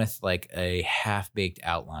 Even with like a half-baked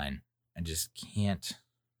outline, I just can't.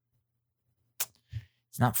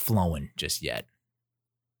 It's not flowing just yet.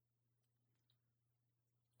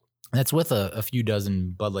 That's with a few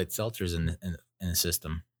dozen Bud Light seltzers in the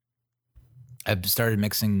system. I've started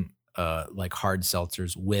mixing like hard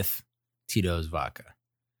seltzers with Tito's vodka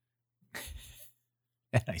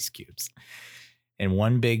and ice cubes in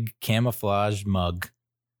one big camouflage mug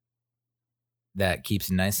that keeps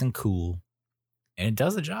it nice and cool, and it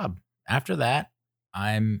does the job. After that,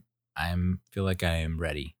 I'm feel like I am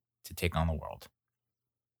ready to take on the world.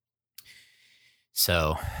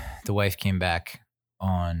 So the wife came back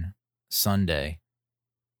on Sunday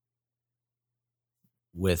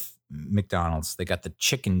with McDonald's. They got the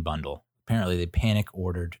chicken bundle. Apparently they panic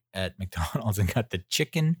ordered at McDonald's and got the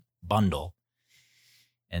chicken bundle.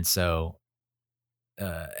 And so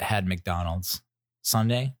had McDonald's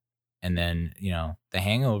Sunday, and then, the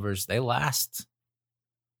hangovers, they last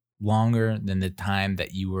longer than the time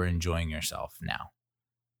that you were enjoying yourself now.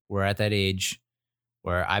 We're at that age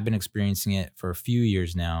where I've been experiencing it for a few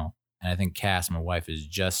years now. And I think Cass, my wife, is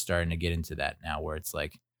just starting to get into that now, where it's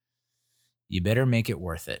like, you better make it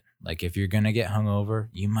worth it. Like, if you're going to get hungover,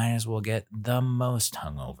 you might as well get the most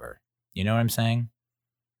hungover. You know what I'm saying?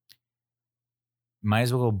 Might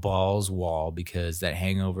as well go balls wall, because that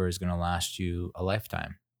hangover is going to last you a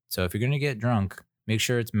lifetime. So if you're going to get drunk, make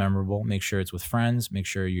sure it's memorable. Make sure it's with friends. Make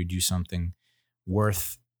sure you do something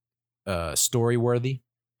worth, story worthy.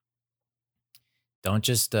 Don't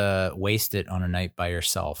just waste it on a night by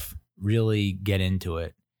yourself. Really get into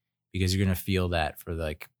it, because you're going to feel that for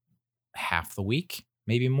like half the week,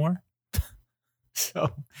 maybe more.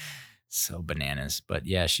 So bananas. But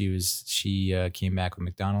yeah, she came back with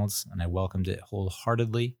McDonald's, and I welcomed it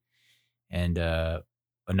wholeheartedly. And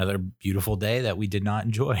another beautiful day that we did not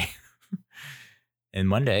enjoy. And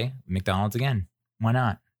Monday, McDonald's again. Why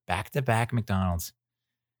not? Back-to-back McDonald's.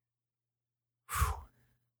 Whew.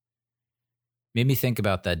 Made me think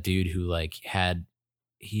about that dude who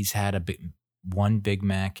he's had one Big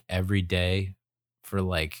Mac every day for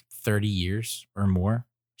like 30 years or more,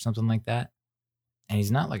 something like that. And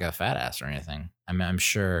he's not like a fat ass or anything. I mean, I'm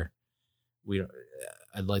sure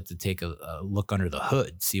I'd like to take a look under the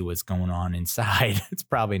hood, see what's going on inside. It's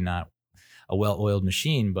probably not a well-oiled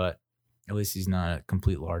machine, but at least he's not a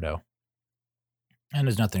complete lardo. And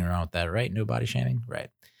there's nothing wrong with that, right? No body shaming, right?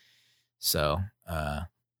 So,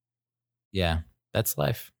 yeah, that's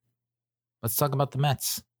life. Let's talk about the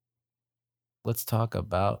Mets. Let's talk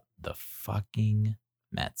about the fucking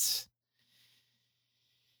Mets.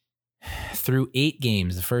 Through 8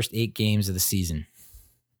 games, the first 8 games of the season,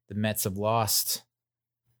 the Mets have lost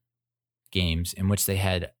games in which they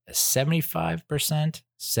had a 75%,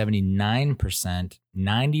 79%,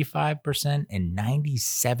 95%, and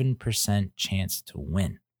 97% chance to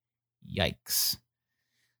win. Yikes.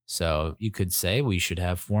 So you could say we should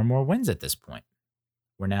have 4 more wins at this point.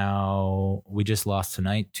 We just lost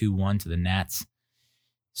tonight 2-1 to the Nats.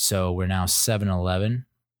 So we're now 7-11.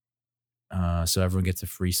 So everyone gets a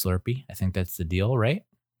free Slurpee. I think that's the deal, right?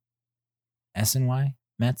 SNY?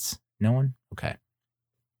 Mets? No one? Okay.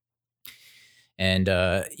 And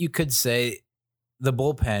you could say the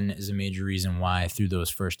bullpen is a major reason why through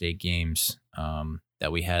those first 8 games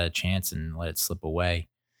that we had a chance and let it slip away.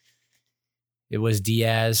 It was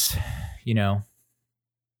Diaz,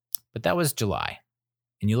 but that was July.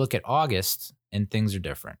 And you look at August and things are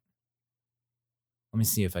different. Let me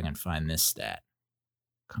see if I can find this stat.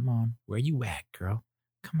 Come on, where you at, girl?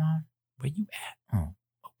 Come on, where you at?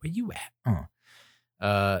 Where you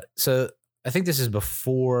at? So I think this is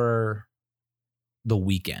before the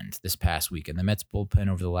weekend, this past weekend. The Mets bullpen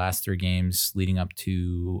over the last 3 games leading up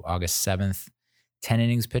to August 7th, 10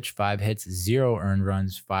 innings pitched, 5 hits, 0 earned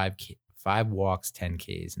runs, 5 walks, 10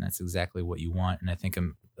 Ks. And that's exactly what you want. And I think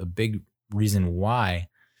a big reason why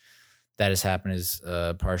that has happened is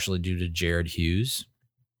partially due to Jared Hughes.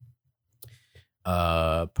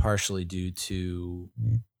 Partially due to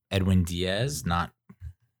Edwin Diaz not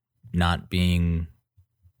being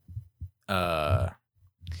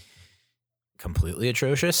completely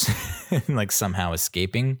atrocious and like somehow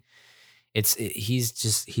escaping.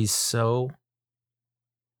 He's so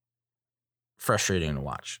frustrating to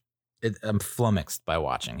watch. I'm flummoxed by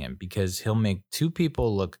watching him because he'll make 2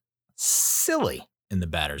 people look silly in the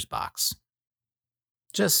batter's box.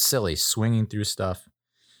 Just silly, swinging through stuff.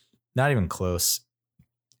 Not even close.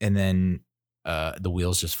 And then the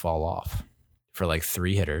wheels just fall off for like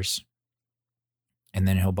 3 hitters. And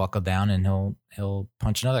then he'll buckle down and he'll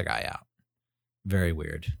punch another guy out. Very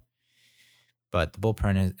weird. But the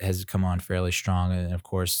bullpen has come on fairly strong. And of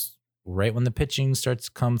course, right when the pitching starts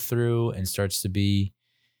to come through and starts to be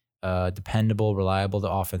dependable, reliable, the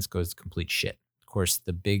offense goes to complete shit. Of course,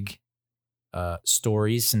 the big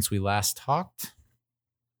stories since we last talked,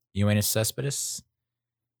 Yoenis Cespedes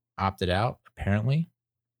opted out, apparently,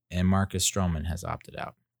 and Marcus Stroman has opted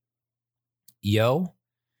out.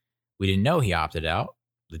 We didn't know he opted out.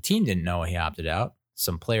 The team didn't know he opted out.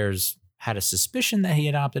 Some players had a suspicion that he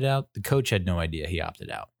had opted out. The coach had no idea he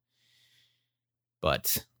opted out.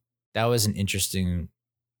 But that was an interesting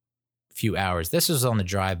few hours. This was on the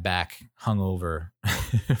drive back, hungover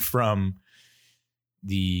from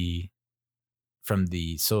the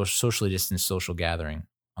socially distanced social gathering.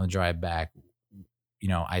 On the drive back,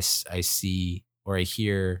 I see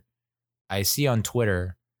on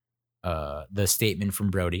Twitter the statement from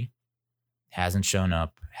Brody. Hasn't shown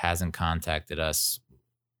up, hasn't contacted us,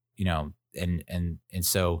 and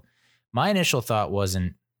so my initial thought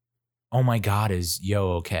wasn't, oh my God, is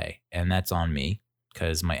Yo okay? And that's on me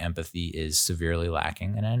because my empathy is severely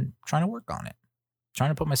lacking and I'm trying to work on it, trying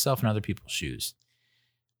to put myself in other people's shoes.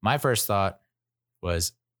 My first thought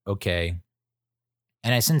was, okay.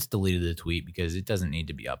 And I since deleted the tweet because it doesn't need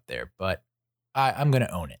to be up there, but I'm going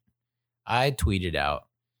to own it. I tweeted out,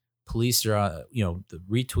 police are,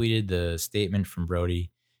 retweeted the statement from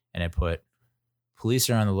Brody, and I put, police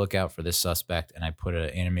are on the lookout for this suspect, and I put an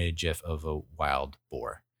animated GIF of a wild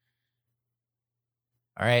boar.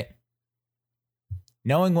 All right.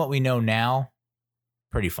 Knowing what we know now,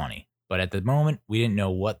 pretty funny. But at the moment, we didn't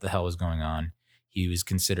know what the hell was going on. He was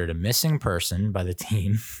considered a missing person by the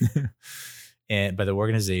team and by the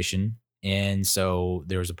organization. And so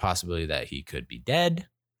there was a possibility that he could be dead.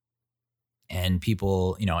 And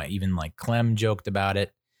people, even like Clem joked about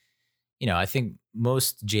it. I think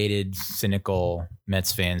most jaded, cynical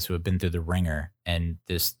Mets fans who have been through the ringer and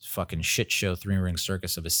this fucking shit show 3-ring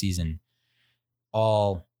circus of a season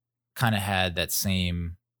all kind of had that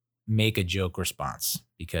same make a joke response,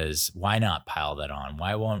 because why not pile that on?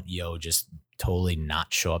 Why won't Yo just totally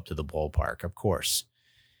not show up to the ballpark? Of course.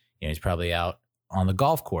 He's probably out on the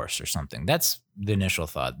golf course or something. That's the initial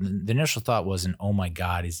thought. The initial thought wasn't, oh my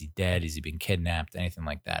God, is he dead? Has he been kidnapped? Anything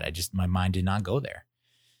like that. My mind did not go there.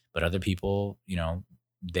 But other people,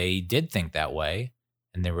 they did think that way.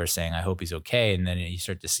 And they were saying, I hope he's okay. And then you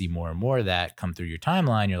start to see more and more of that come through your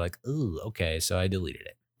timeline. You're like, ooh, okay. So I deleted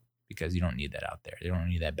it because you don't need that out there. You don't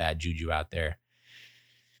need that bad juju out there.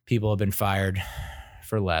 People have been fired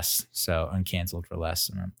for less, so uncanceled for less.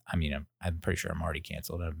 And I'm pretty sure I'm already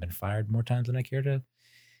canceled. I've been fired more times than I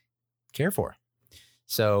care for.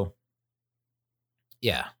 So,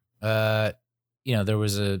 yeah, there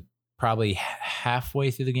was probably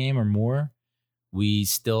halfway through the game or more, we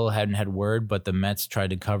still hadn't had word, but the Mets tried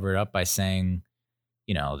to cover it up by saying,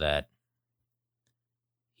 that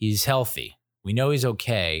he's healthy. We know he's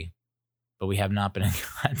okay, but we have not been in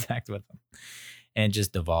contact with him, and it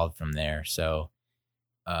just devolved from there. So.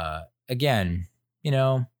 Again,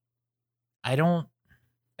 I don't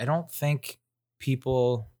think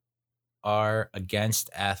people are against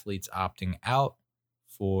athletes opting out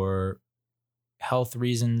for health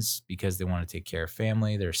reasons because they want to take care of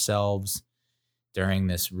family, themselves during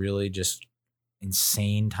this really just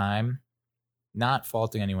insane time. Not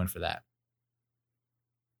faulting anyone for that.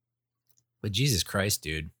 But Jesus Christ,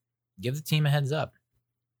 dude, give the team a heads up.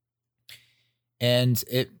 And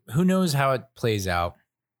who knows how it plays out.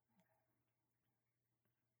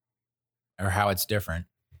 Or how it's different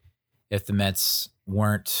if the Mets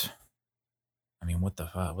weren't. What the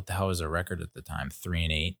hell was their record at the time?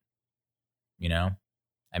 3-8.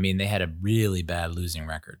 They had a really bad losing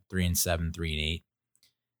record, 3-7, 3-8.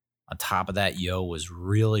 On top of that, Yo was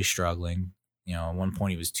really struggling. At one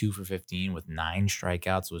point he was 2 for 15 with 9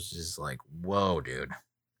 strikeouts, which is like, whoa, dude.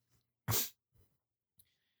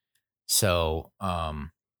 So,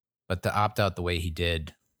 but to opt out the way he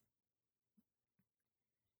did.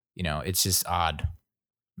 It's just odd.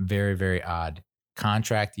 Very, very odd.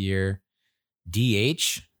 Contract year,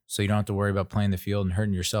 DH, so you don't have to worry about playing the field and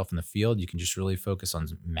hurting yourself in the field. You can just really focus on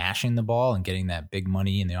mashing the ball and getting that big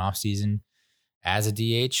money in the offseason as a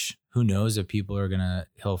DH. Who knows if people are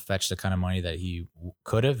he'll fetch the kind of money that he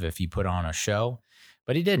could have if he put on a show,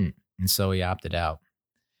 but he didn't. And so he opted out,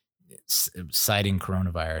 citing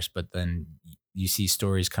coronavirus. But then you see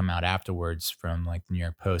stories come out afterwards from like the New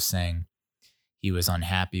York Post saying, he was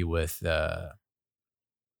unhappy with the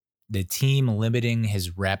team limiting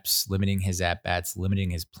his reps, limiting his at-bats, limiting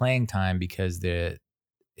his playing time because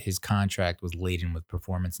his contract was laden with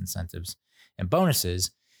performance incentives and bonuses.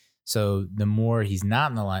 So the more he's not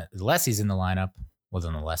in the line, the less he's in the lineup, well,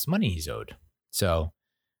 then the less money he's owed. So,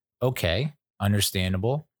 okay,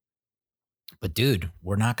 understandable. But dude,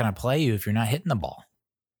 we're not going to play you if you're not hitting the ball.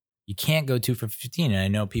 You can't go 2 for 15. And I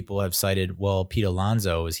know people have cited, well, Pete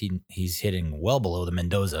Alonso he's hitting well below the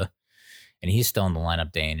Mendoza, and he's still in the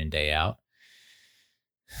lineup day in and day out.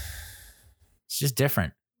 It's just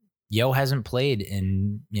different. Yo hasn't played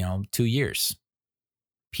in 2 years.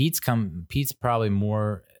 Pete's probably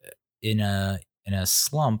more in a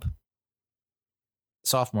slump,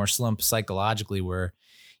 sophomore slump psychologically, where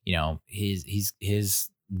his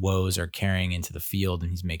woes are carrying into the field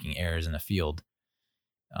and he's making errors in the field.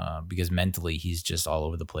 Because mentally he's just all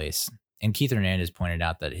over the place. And Keith Hernandez pointed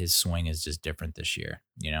out that his swing is just different this year.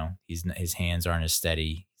 His hands aren't as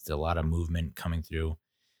steady. There's a lot of movement coming through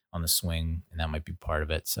on the swing, and that might be part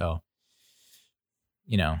of it. So,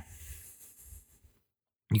 you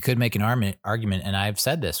could make an argument, and I've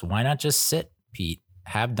said this, why not just sit Pete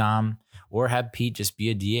have Dom or have Pete just be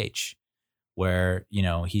a DH where,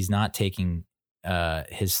 he's not taking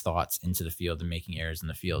his thoughts into the field and making errors in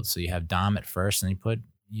the field. So you have Dom at first and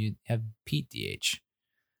you have Pete DH.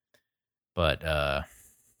 But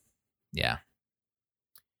yeah.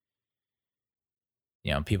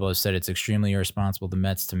 People have said it's extremely irresponsible of the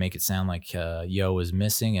Mets to make it sound like Yo was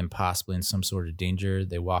missing and possibly in some sort of danger.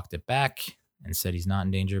 They walked it back and said he's not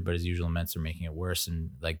in danger, but as usual, Mets are making it worse.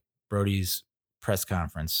 And like Brody's press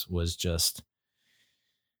conference was just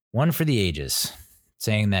one for the ages,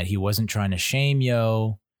 saying that he wasn't trying to shame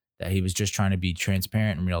Yo, that he was just trying to be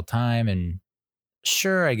transparent in real time. And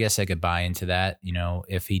sure, I guess I could buy into that.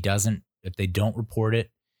 If they don't report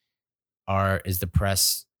it, is the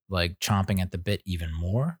press like chomping at the bit even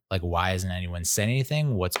more? Like, why hasn't anyone said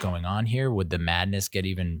anything? What's going on here? Would the madness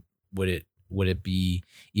would it be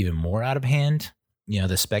even more out of hand?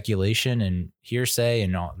 The speculation and hearsay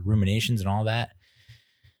and all ruminations and all that.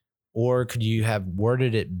 Or could you have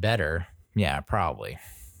worded it better? Yeah, probably.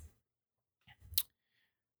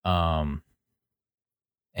 And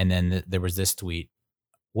then there was this tweet.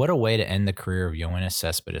 What a way to end the career of Yoenis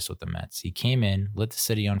Cespedes with the Mets. He came in, lit the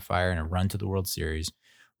city on fire in a run to the World Series,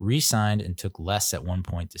 re-signed and took less at one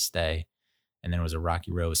point to stay. And then it was a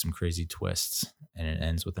rocky road with some crazy twists, and it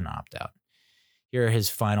ends with an opt-out. Here are his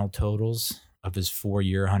final totals of his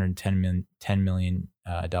 4-year, $110 million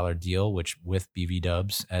deal, which with BV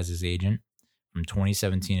Dubs as his agent from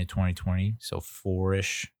 2017 to 2020. So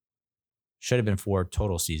 4-ish. Should have been 4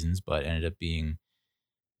 total seasons, but ended up being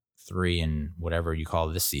 3 and whatever you call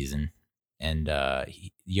this season. And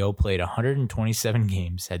Yo played 127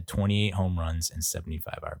 games, had 28 home runs and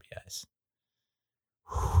 75 RBIs.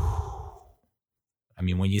 I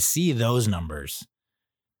mean, when you see those numbers,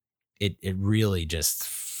 it really just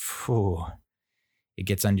it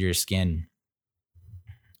gets under your skin.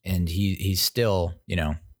 And he's still,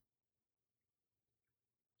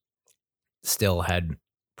 still had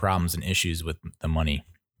problems and issues with the money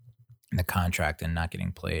and the contract and not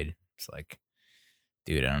getting played. It's like,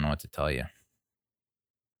 dude, I don't know what to tell you.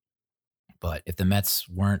 But if the Mets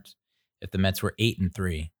were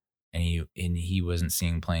 8-3 and he wasn't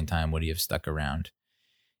seeing playing time, would he have stuck around?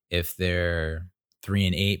 If they're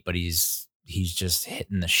 3-8, but he's just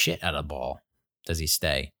hitting the shit out of the ball, does he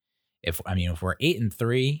stay? If we're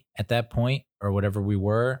 8-3 at that point or whatever we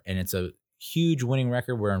were, and it's a huge winning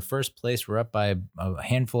record, we're in first place, we're up by a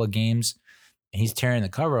handful of games, and he's tearing the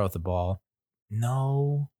cover off the ball,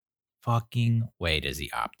 no fucking way does he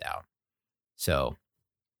opt out. So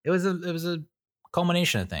it was a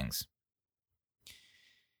culmination of things.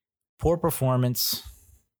 Poor performance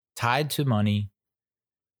tied to money,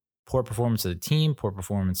 poor performance of the team, poor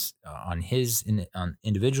performance on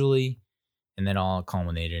individually, and then all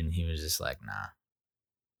culminated, and he was just like, nah.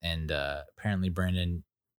 And apparently Brandon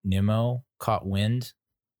Nimmo caught wind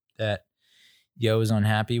that Yo was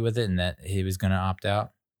unhappy with it and that he was going to opt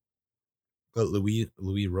out. But Luis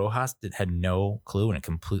Rojas had no clue, and it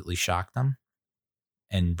completely shocked them.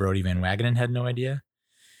 And Brody Van Wagenen had no idea.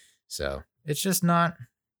 So it's not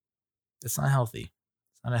healthy.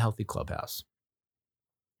 It's not a healthy clubhouse.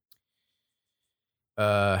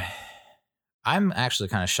 I'm actually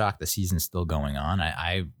kind of shocked the season's still going on.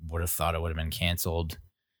 I would have thought it would have been canceled,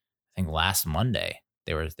 I think last Monday.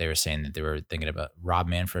 They were saying that they were thinking about Rob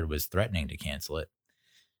Manfred was threatening to cancel it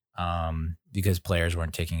because players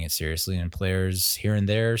weren't taking it seriously, and players here and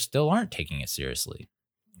there still aren't taking it seriously,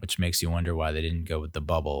 which makes you wonder why they didn't go with the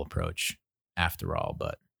bubble approach after all.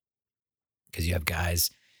 But because you have guys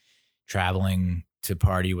traveling to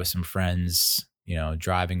party with some friends,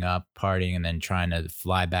 driving up, partying, and then trying to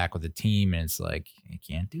fly back with the team, and it's like, you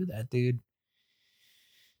can't do that, dude.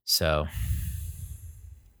 So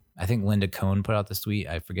I think Linda Cohn put out this tweet.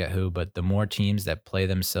 I forget who, but the more teams that play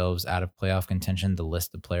themselves out of playoff contention, the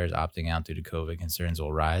list of players opting out due to COVID concerns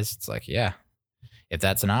will rise. It's like, yeah, if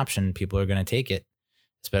that's an option, people are going to take it,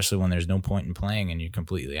 especially when there's no point in playing and you're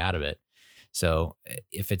completely out of it. So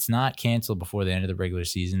if it's not canceled before the end of the regular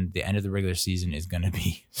season, the end of the regular season is going to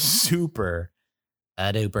be super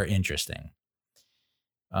duper interesting.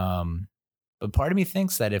 But part of me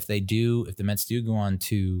thinks that if the Mets do go on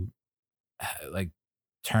to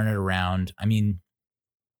turn it around, I mean,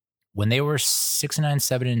 when they were 6-9,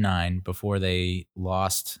 7-9 before they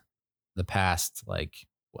lost the past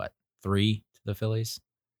 3 to the Phillies?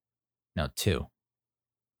 No, 2,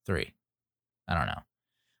 3. I don't know.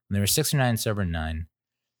 When they were 6-9, 7-9,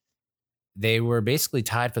 they were basically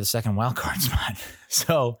tied for the second wild card spot.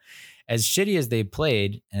 So as shitty as they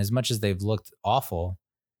played and as much as they've looked awful,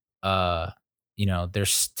 they're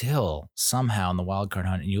still somehow in the wild card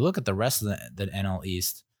hunt. And you look at the rest of the NL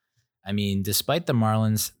East, I mean, despite the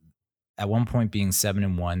Marlins at one point being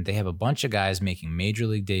 7-1, they have a bunch of guys making major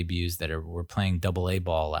league debuts that were playing Double-A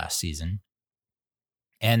ball last season,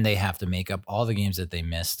 and they have to make up all the games that they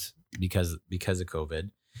missed because of COVID.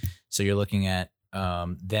 So you're looking at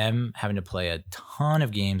them having to play a ton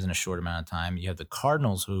of games in a short amount of time. You have the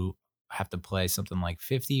Cardinals who have to play something like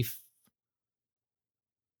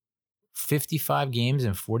 55 games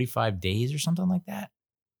in 45 days or something like that.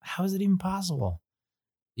 How is it even possible?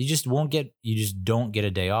 You just don't get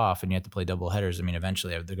a day off, and you have to play double headers. I mean,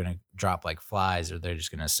 eventually they're going to drop like flies, or they're just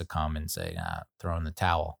going to succumb and say, throw in the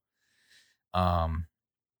towel.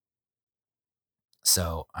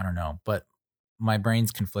 So I don't know, but my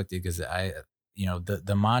brain's conflicted because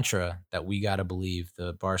the mantra that we got to believe,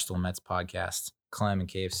 the Barstool Mets podcast, Clem and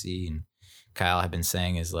KFC and Kyle have been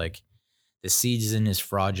saying is like, the season is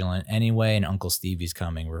fraudulent anyway, and Uncle Stevie's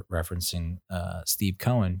coming, referencing Steve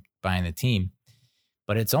Cohen buying the team.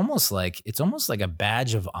 But it's almost like a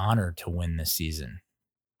badge of honor to win this season,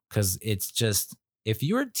 because it's just, if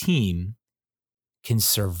your team can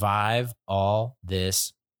survive all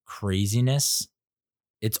this craziness,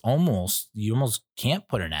 you almost can't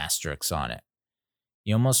put an asterisk on it.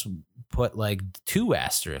 You almost put like 2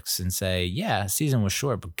 asterisks and say, yeah, season was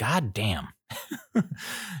short, but goddamn,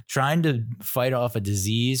 trying to fight off a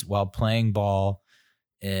disease while playing ball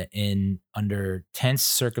in under tense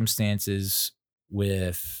circumstances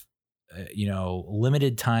with,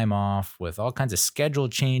 limited time off, with all kinds of schedule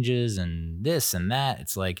changes and this and that.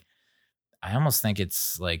 It's like, I almost think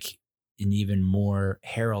it's like an even more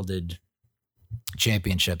heralded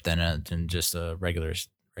championship than just a regular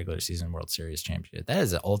season World Series championship. That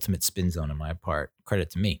is the ultimate spin zone on my part. Credit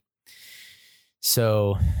to me.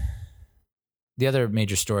 So the other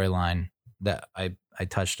major storyline that I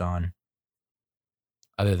touched on,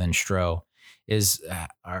 other than Stroh, is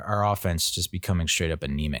our offense just becoming straight up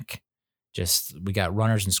anemic. We got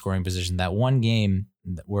runners in scoring position. That one game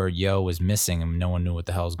where Yo was missing and no one knew what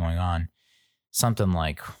the hell was going on, something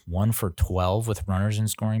like 1 for 12 with runners in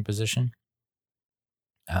scoring position.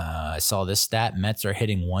 I saw this stat. Mets are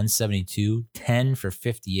hitting 172, 10 for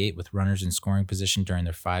 58 with runners in scoring position during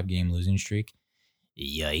their 5-game losing streak.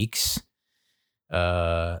 Yikes.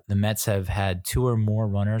 The Mets have had 2 or more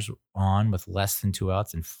runners on with less than 2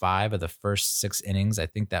 outs in 5 of the first 6 innings. I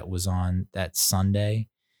think that was on that Sunday.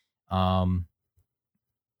 I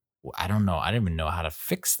don't know. I don't even know how to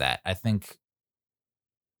fix that. I think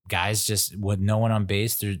guys, just with no one on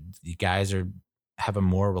base, the guys have a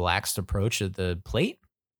more relaxed approach at the plate.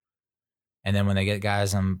 And then when they get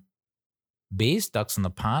guys on base, ducks in the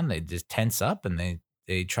pond, they just tense up and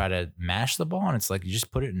they try to mash the ball. And it's like, you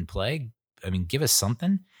just put it in play. I mean, give us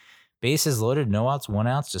something. Bases loaded, no outs, 1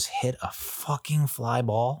 out, just hit a fucking fly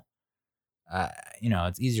ball.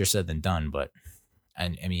 It's easier said than done, but I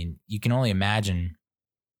mean, you can only imagine.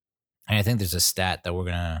 And I think there's a stat that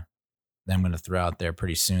I'm going to throw out there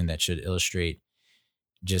pretty soon that should illustrate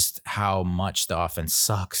just how much the offense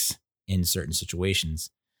sucks in certain situations.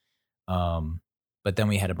 But then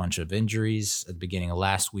we had a bunch of injuries at the beginning of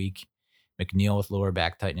last week. McNeil with lower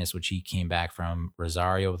back tightness, which he came back from.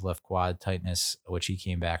 Rosario with left quad tightness, which he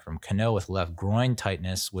came back from. Cano with left groin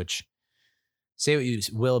tightness, which, say what you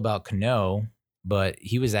will about Cano, but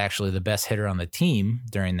he was actually the best hitter on the team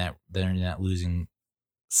during that losing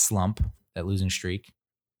slump, that losing streak.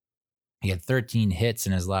 He had 13 hits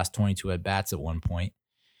in his last 22 at bats at one point.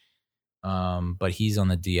 But he's on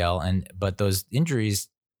the DL, but those injuries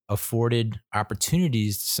afforded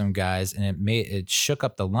opportunities to some guys, and it shook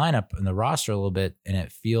up the lineup and the roster a little bit, and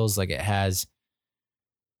it feels like it has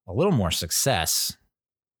a little more success.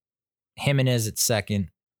 Jimenez at second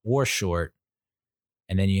or short,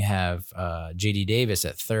 and then you have JD Davis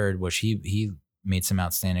at third, which he made some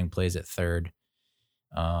outstanding plays at third.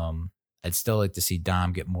 I'd still like to see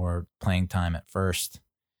Dom get more playing time at first,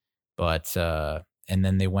 but and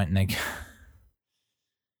then they went and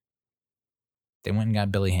they went and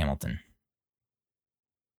got Billy Hamilton.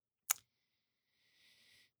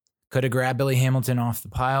 Could have grabbed Billy Hamilton off the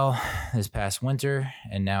pile this past winter,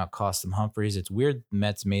 and now it cost them Humphreys. It's weird the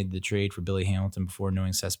Mets made the trade for Billy Hamilton before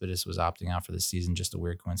knowing Cespedes was opting out for the season. Just a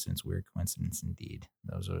weird coincidence. Weird coincidence indeed.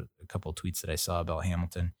 Those are a couple of tweets that I saw about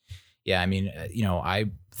Hamilton. Yeah, I mean, I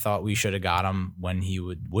thought we should have got him when he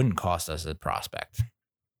wouldn't cost us a prospect.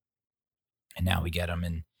 And now we get him,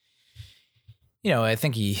 and I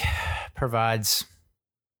think he provides.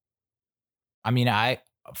 I mean,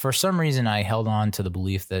 for some reason I held on to the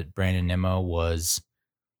belief that Brandon Nimmo was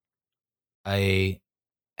a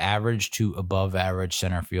average to above average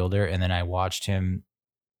center fielder, and then I watched him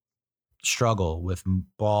struggle with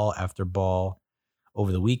ball after ball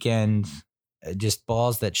over the weekend. just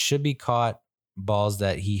balls that should be caught, balls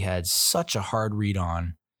that he had such a hard read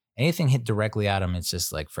on. Anything hit directly at him, it's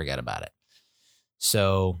just like, forget about it.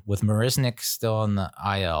 So with Marisnick still on the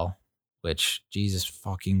IL, which, Jesus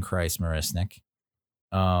fucking Christ, Marisnick,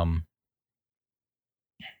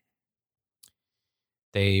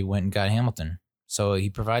 they went and got Hamilton. So he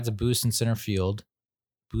provides a boost in center field,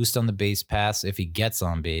 boost on the base pass. If he gets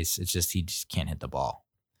on base, it's just he just can't hit the ball.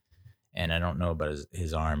 And I don't know about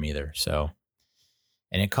his arm either. So,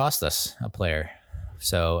 and it cost us a player.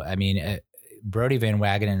 So, I mean, Brodie Van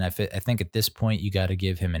Wagenen, I think at this point you got to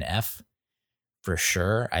give him an F for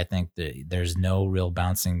sure. I think that there's no real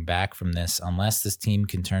bouncing back from this unless this team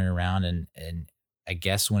can turn around and I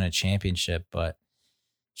guess win a championship. But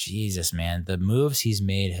Jesus, man, the moves he's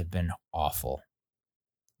made have been awful.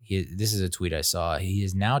 This is a tweet I saw. He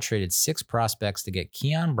has now traded 6 prospects to get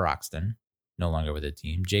Keon Broxton, no longer with the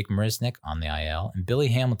team, Jake Marisnick on the IL, and Billy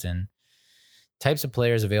Hamilton. Types of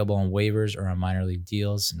players available on waivers or on minor league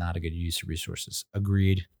deals. Not a good use of resources.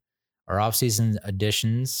 Agreed. Our offseason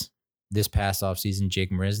additions this past offseason,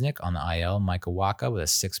 Jake Marisnick on the IL, Michael Wacha with a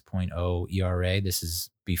 6.0 ERA. This is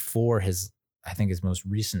before his most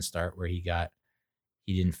recent start where he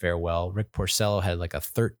didn't fare well. Rick Porcello had like a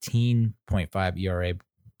 13.5 ERA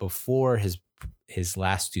before his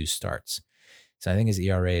last 2 starts. So I think his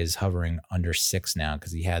ERA is hovering under 6 now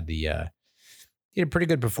because he had a pretty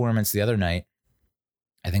good performance the other night,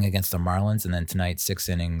 I think against the Marlins, and then tonight 6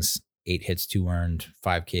 innings, 8 hits, 2 earned,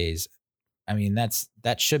 5 Ks. I mean,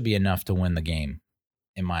 that should be enough to win the game,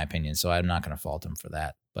 in my opinion. So I'm not going to fault him for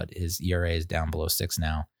that. But his ERA is down below 6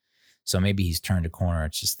 now, so maybe he's turned a corner.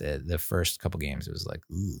 It's just the first couple games it was like,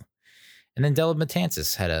 ooh. And then Dellin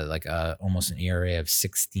Betances had almost an ERA of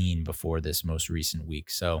 16 before this most recent week.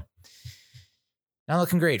 So not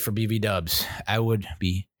looking great for BB Dubs. I would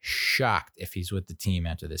be shocked if he's with the team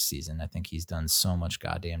after this season. I think he's done so much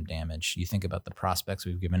goddamn damage. You think about the prospects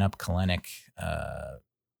we've given up: Kalenic,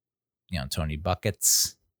 Tony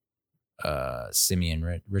Buckets,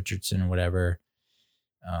 Simeon Richardson, whatever.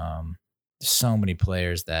 So many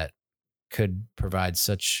players that could provide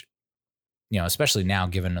such, especially now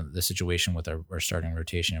given the situation with our starting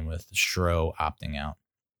rotation and with Stroh opting out.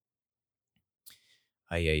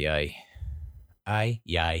 Ay.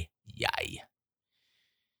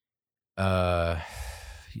 Of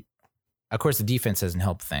course, the defense hasn't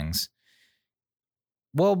helped things.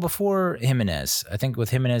 Well, before Jimenez, I think with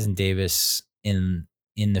Jimenez and Davis in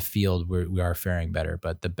the field, we are faring better.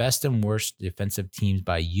 But the best and worst defensive teams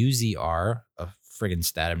by UZR, a friggin'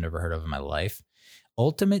 stat I've never heard of in my life,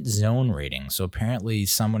 ultimate zone rating. So apparently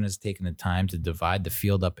someone has taken the time to divide the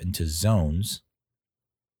field up into zones.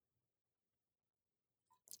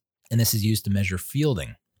 And this is used to measure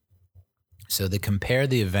fielding. So they compare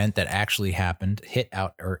the event that actually happened, hit,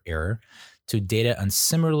 out, or error, to data on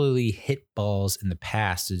similarly hit balls in the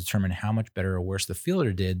past to determine how much better or worse the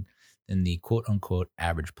fielder did than the quote-unquote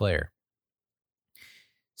average player.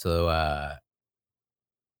 So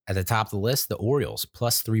at the top of the list, the Orioles,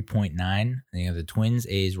 plus 3.9. And you have the Twins,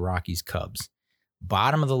 A's, Rockies, Cubs.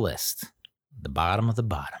 Bottom of the list, the bottom of the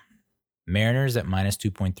bottom. Mariners at minus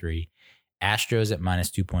 2.3. Astros at minus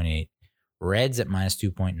 2.8. Reds at minus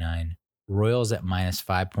 2.9. Royals at minus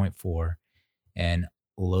 5.4. And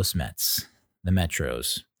Los Mets, the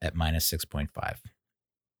Metros, at minus 6.5.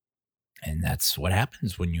 And that's what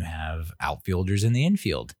happens when you have outfielders in the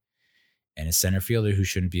infield and a center fielder who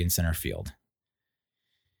shouldn't be in center field.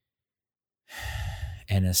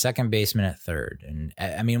 And a second baseman at third. And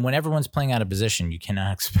I mean, when everyone's playing out of position, you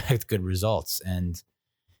cannot expect good results. And,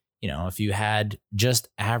 if you had just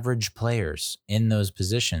average players in those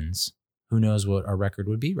positions, who knows what our record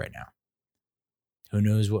would be right now? Who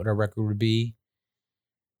knows what our record would be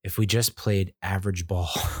if we just played average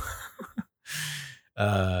ball?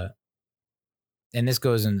 And this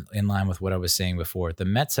goes in line with what I was saying before. The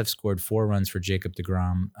Mets have scored 4 runs for Jacob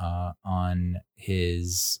deGrom on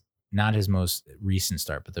not his most recent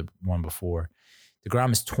start, but the one before.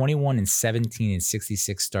 deGrom is 21-17 in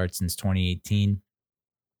 66 starts since 2018.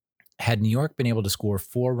 Had New York been able to score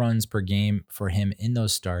 4 runs per game for him in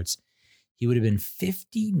those starts, he would have been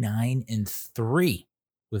 59-3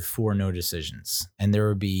 with 4 no decisions. And there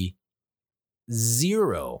would be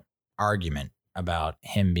zero argument about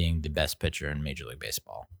him being the best pitcher in Major League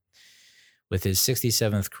Baseball. With his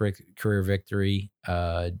 67th career victory,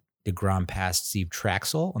 deGrom passed Steve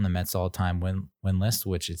Traxel on the Mets all-time win list,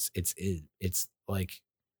 which it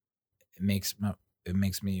makes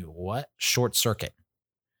me what? Short circuit,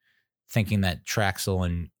 thinking that Traxel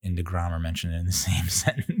and deGrom are mentioned in the same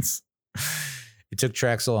sentence. It took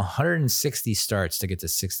Traxel 160 starts to get to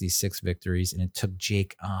 66 victories, and it took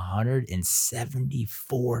Jake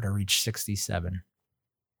 174 to reach 67.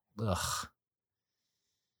 Ugh.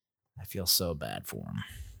 I feel so bad for him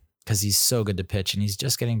because he's so good to pitch and he's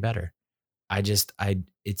just getting better.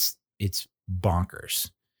 It's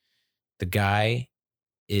bonkers. The guy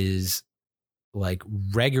is like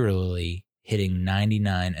regularly hitting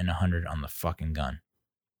 99 and 100 on the fucking gun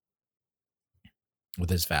with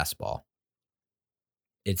his fastball.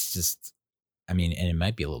 It's just, I mean, and it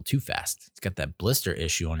might be a little too fast. He's got that blister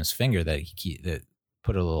issue on his finger that that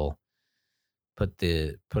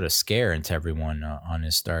put a scare into everyone on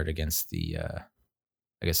his start against the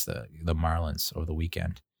Marlins over the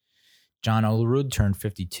weekend. John Olerud turned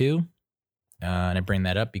 52, and I bring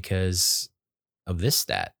that up because of this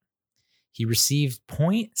stat. He received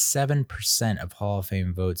 0.7% of Hall of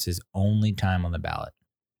Fame votes his only time on the ballot,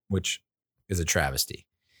 which is a travesty.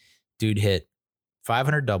 Dude hit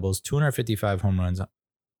 500 doubles, 255 home runs,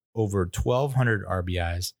 over 1,200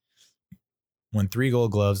 RBIs, won 3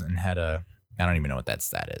 Gold Gloves, and had I don't even know what that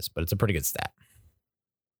stat is, but it's a pretty good stat.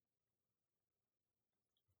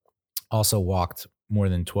 Also walked more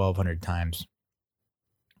than 1,200 times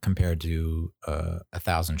compared to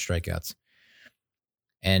 1,000 strikeouts.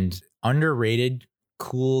 And underrated,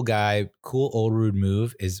 cool guy, cool old rude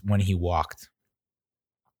move is when he walked.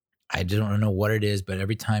 I don't know what it is, but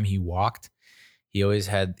every time he walked, he always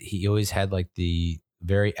had like the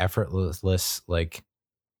very effortless like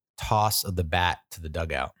toss of the bat to the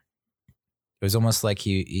dugout. It was almost like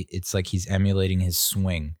it's like he's emulating his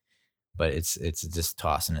swing, but it's just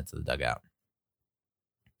tossing it to the dugout.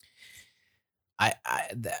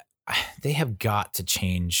 They have got to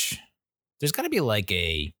change. There's got to be like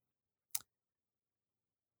a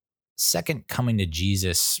second coming to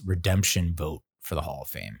Jesus redemption vote for the Hall of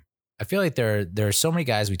Fame. I feel like there are so many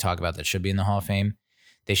guys we talk about that should be in the Hall of Fame.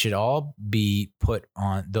 They should all be put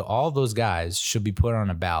on all those guys should be put on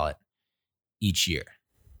a ballot each year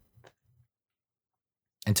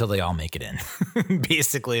until they all make it in.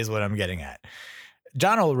 Basically is what I'm getting at.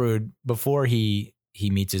 John Olerud, before he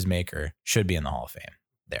meets his maker, should be in the Hall of Fame.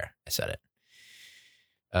 There, I said it.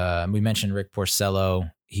 We mentioned Rick Porcello.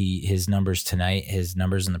 His numbers tonight, his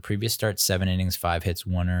numbers in the previous start, 7 innings, 5 hits,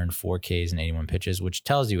 1 earned, 4 Ks, and 81 pitches, which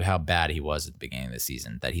tells you how bad he was at the beginning of the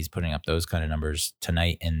season, that he's putting up those kind of numbers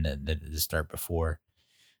tonight and the start before.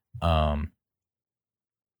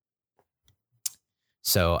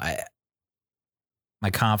 So my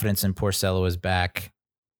confidence in Porcello is back.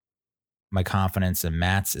 My confidence in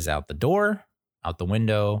Matz is out the door, out the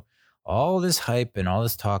window. All this hype and all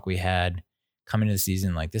this talk we had coming into the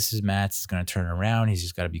season, like this is Matz is going to turn around. He's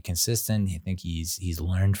just got to be consistent. I think he's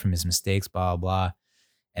learned from his mistakes, blah, blah.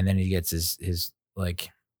 And then he gets his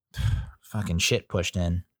like fucking shit pushed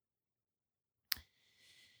in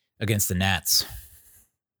against the Nats.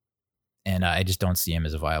 And I just don't see him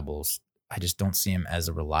as I just don't see him as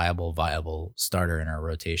a reliable, viable starter in our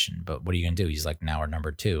rotation. But what are you going to do? He's like now our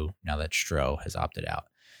number 2, now that Stroh has opted out.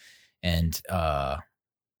 And,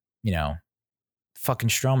 fucking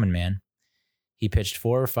Stroman, man. He pitched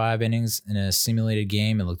 4 or 5 innings in a simulated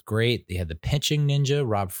game. It looked great. They had the pitching ninja,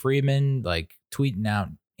 Rob Friedman, like tweeting out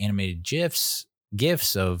animated GIFs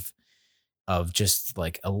of just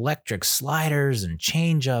like electric sliders and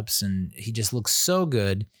changeups. And he just looks so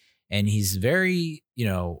good. And he's very,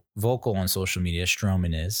 vocal on social media.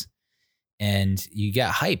 Stroman is. And you get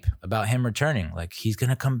hype about him returning. Like, he's going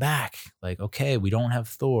to come back. Like, okay, we don't have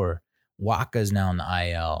Thor. Waka's now in the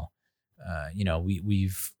IL.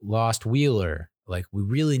 We've lost Wheeler. Like, we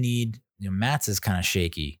really need, Matz is kind of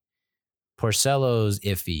shaky. Porcello's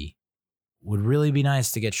iffy. Would really be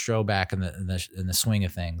nice to get Stroh back in the swing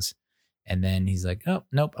of things. And then he's like, oh,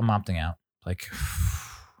 nope, I'm opting out. Like,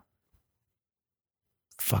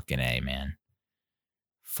 fucking A, man.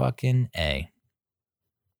 Fucking A.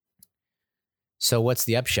 So what's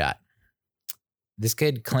the upshot? This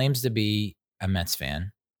kid claims to be a Mets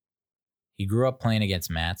fan. He grew up playing against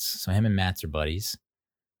Mats, so him and Mats are buddies.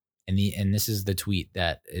 And this is the tweet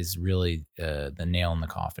that is really the nail in the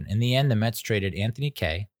coffin. In the end, the Mets traded Anthony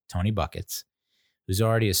Kay, Tony Buckets, who's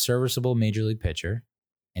already a serviceable major league pitcher,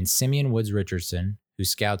 and Simeon Woods Richardson, who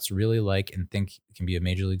scouts really like and think can be a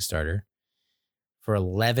major league starter, for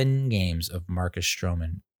 11 games of Marcus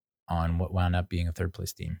Stroman on what wound up being a third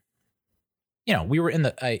place team. We were in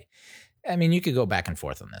I mean, you could go back and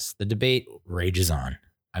forth on this. The debate rages on.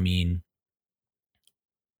 I mean,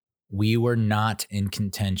 we were not in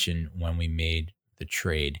contention when we made the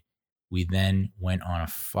trade. We then went on a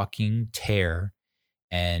fucking tear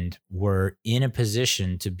and were in a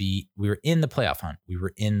position we were in the playoff hunt. We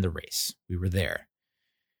were in the race. We were there.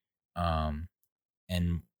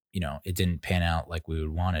 and it didn't pan out like we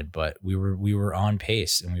would wanted, but we were on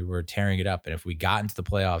pace and we were tearing it up. And if we got into the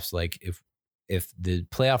playoffs, like if the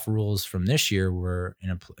playoff rules from this year were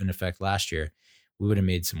in effect last year, we would have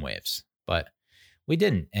made some waves, but we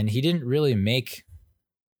didn't. And he didn't really make.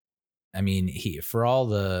 I mean, for all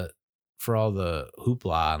the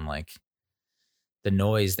hoopla and like the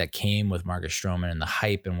noise that came with Marcus Stroman and the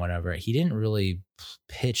hype and whatever, he didn't really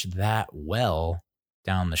pitch that well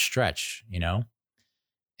down the stretch,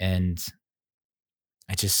 and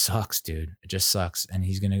it just sucks, dude. It just sucks. And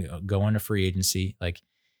he's going to go into free agency. Like,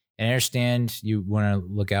 and I understand you want to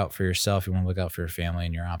look out for yourself. You want to look out for your family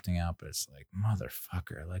and you're opting out, but it's like,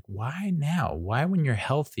 motherfucker, like, why now? Why when you're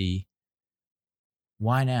healthy?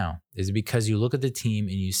 Why now? Is it because you look at the team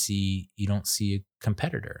and you don't see a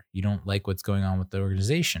competitor? You don't like what's going on with the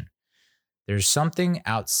organization. There's something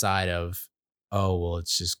outside of, oh, well,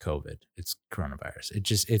 it's just COVID. It's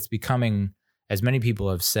coronavirus. It's becoming, as many people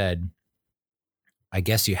have said, I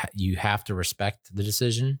guess you have to respect the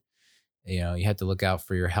decision. You have to look out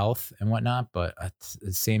for your health and whatnot. But at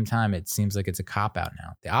the same time, it seems like it's a cop out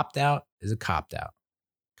now. The opt out is a cop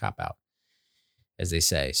out, as they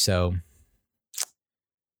say. So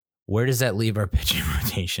where does that leave our pitching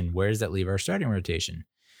rotation? Where does that leave our starting rotation?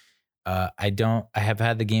 I have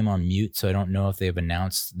had the game on mute, so I don't know if they've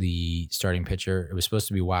announced the starting pitcher. It was supposed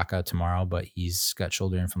to be Waka tomorrow, but he's got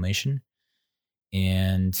shoulder inflammation.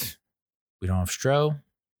 And we don't have Stroh.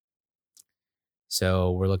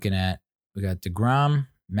 So we got DeGrom,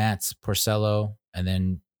 Matz, Porcello, and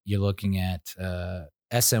then you're looking at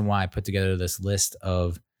SNY put together this list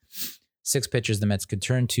of 6 pitchers the Mets could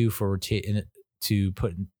turn to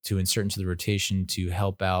to insert into the rotation to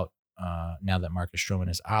help out now that Marcus Stroman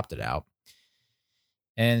has opted out.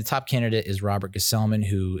 And the top candidate is Robert Gesellman,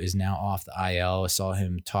 who is now off the IL. I saw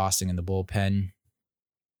him tossing in the bullpen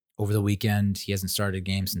over the weekend. He hasn't started a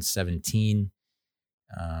game since 2017.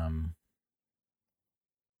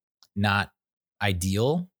 Not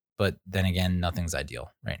ideal, but then again, nothing's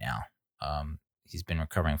ideal right now. He's been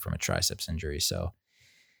recovering from a triceps injury. So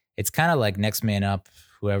it's kind of like next man up,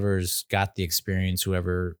 whoever's got the experience,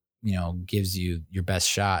 whoever, gives you your best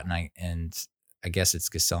shot. And I guess it's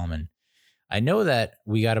Gesellman. I know that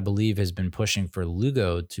We Gotta Believe has been pushing for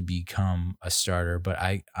Lugo to become a starter, but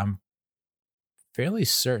I'm fairly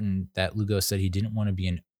certain that Lugo said he didn't want to be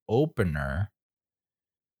an opener.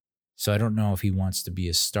 So I don't know if he wants to be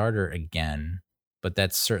a starter again, but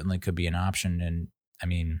that certainly could be an option. And I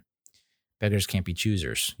mean, beggars can't be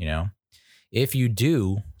choosers, If you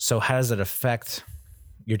do, so how does it affect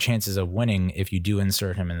your chances of winning if you do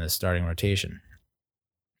insert him in the starting rotation?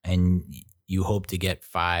 And you hope to get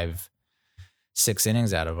 5-6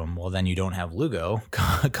 innings out of him. Well, then you don't have Lugo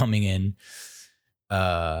coming in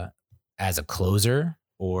as a closer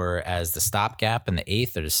or as the stopgap in the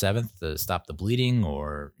 8th or the 7th to stop the bleeding,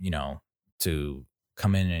 or, to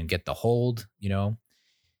come in and get the hold,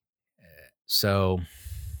 So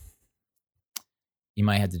you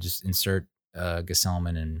might have to just insert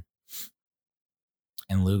Gesellman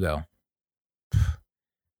and Lugo.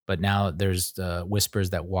 But now there's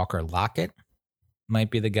whispers that Walker Lockett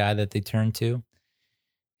might be the guy that they turn to.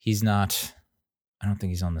 He's not, I don't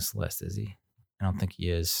think he's on this list, is he? I don't think he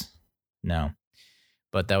is. No.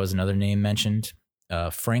 But that was another name mentioned.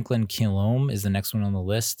 Franklin Kilome is the next one on the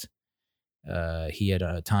list. He had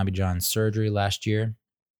a Tommy John surgery last year.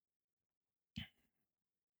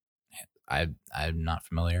 I'm not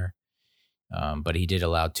familiar. But he did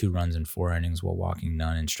allow 2 runs in 4 innings while walking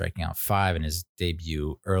none and striking out 5 in his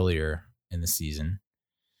debut earlier in the season.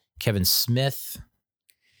 Kevin Smith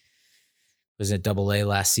was at Double-A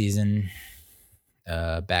last season.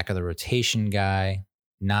 Back of the rotation guy,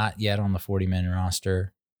 not yet on the 40-man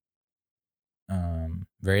roster.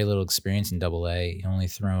 Very little experience in Double-A. He only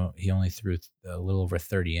threw a little over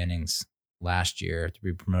 30 innings last year to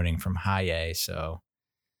be promoting from High A. So,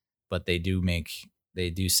 but they do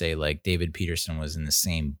say like David Peterson was in the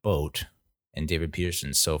same boat, and David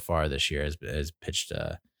Peterson so far this year has pitched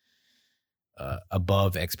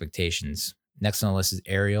above expectations. Next on the list is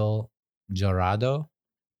Ariel Jurado,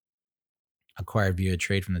 acquired via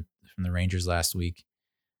trade from the Rangers last week.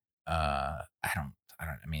 I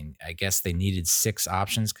guess they needed 6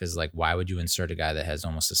 options because, like, why would you insert a guy that has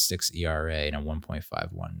almost a 6 ERA and a 1.51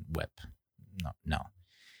 WHIP? No. And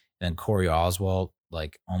then Corey Oswalt,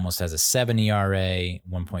 like, almost has a 7 ERA,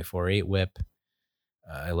 1.48 WHIP.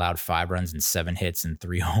 Allowed 5 runs and 7 hits and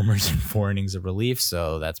 3 homers in 4 innings of relief.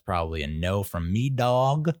 So that's probably a no from me,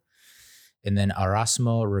 dog. And then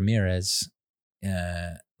Erasmo Ramirez,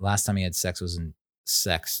 last time he had sex was in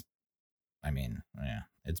sex. I mean, yeah,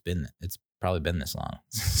 it's probably been this long.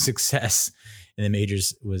 Success in the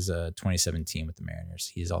majors was 2017 with the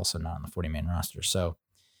Mariners. He's also not on the 40-man roster. So,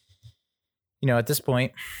 at this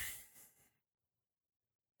point,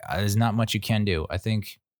 there's not much you can do. I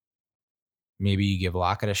think maybe you give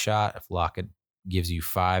Lockett a shot. If Lockett gives you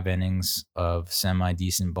 5 innings of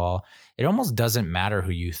semi-decent ball, it almost doesn't matter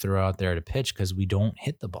who you throw out there to pitch because we don't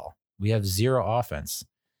hit the ball. We have 0 offense.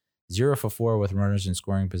 0 for 4 with runners in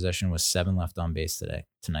scoring possession with 7 left on base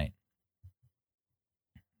tonight.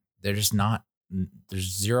 They're just not,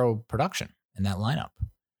 there's 0 production in that lineup.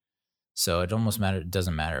 So it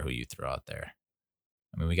doesn't matter who you throw out there.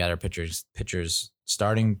 I mean, we got our pitchers,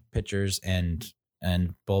 starting pitchers and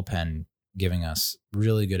bullpen giving us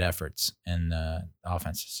really good efforts, and the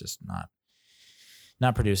offense is just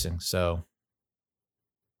not producing. So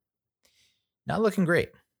not looking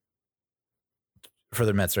great for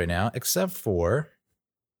the Mets right now, except for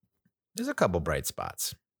there's a couple bright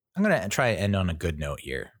spots. I'm going to try and end on a good note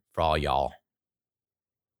here for all y'all.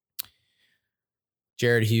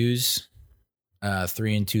 Jared Hughes,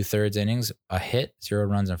 3 2/3 innings, a hit, 0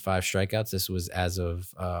 runs and 5 strikeouts. This was as of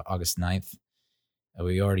August 9th.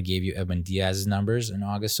 We already gave you Edwin Diaz's numbers in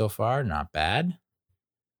August so far. Not bad.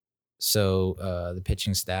 So the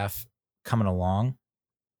pitching staff coming along.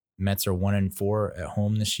 Mets are 1-4 at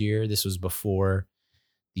home this year. This was before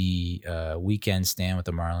the weekend stand with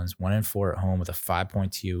the Marlins. 1-4 at home with a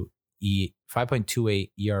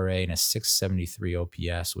 5.28 ERA and a 673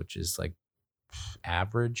 OPS, which is like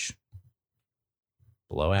average,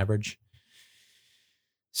 below average.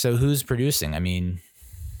 So who's producing? I mean,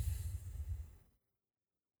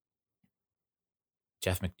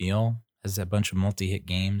 Jeff McNeil has a bunch of multi-hit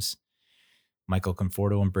games. Michael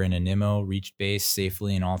Conforto and Brandon Nimmo reached base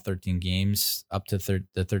safely in all 13 games up to the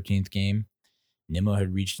 13th game. Nimmo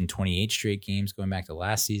had reached in 28 straight games going back to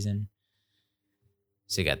last season.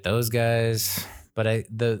 So you got those guys. But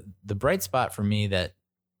the bright spot for me that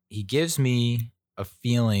he gives me a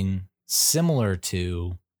feeling similar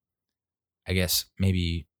to, I guess,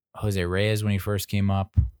 maybe Jose Reyes when he first came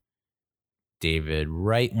up, David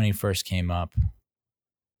Wright when he first came up.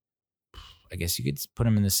 I guess you could put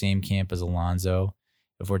him in the same camp as Alonso.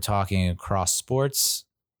 If we're talking across sports,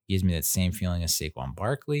 he gives me that same feeling as Saquon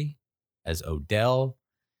Barkley, as Odell,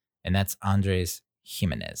 and that's Andres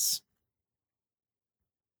Jimenez.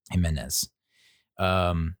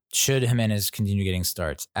 Should Jimenez continue getting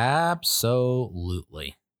starts?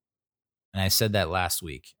 Absolutely. And I said that last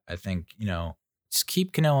week. I think, just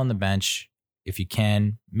keep Cano on the bench if you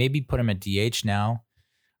can. Maybe put him at DH now.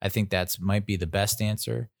 I think that's might be the best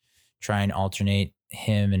answer. Try and alternate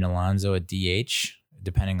him and Alonso at DH,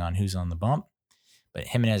 depending on who's on the bump. But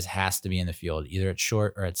Jimenez has to be in the field, either at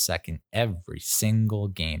short or at second, every single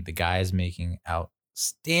game. The guy is making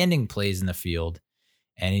outstanding plays in the field,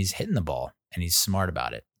 and he's hitting the ball, and he's smart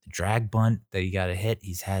about it. The drag bunt that he got to hit,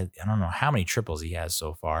 he's had, I don't know how many triples he has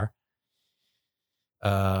so far.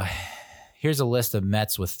 Here's a list of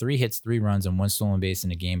Mets with 3 hits, 3 runs, and 1 stolen base in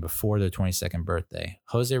a game before their 22nd birthday.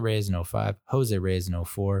 Jose Reyes in 05, Jose Reyes in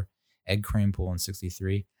 04, Ed Kranepool in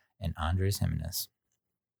 63, and Andre Jimenez.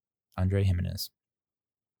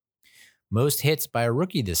 Most hits by a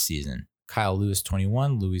rookie this season. Kyle Lewis,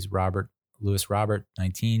 21, Lewis Robert,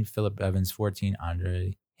 19, Phillip Evans, 14,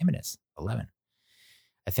 Andre Jimenez, 11.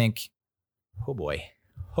 I think, oh boy.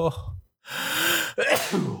 Oh,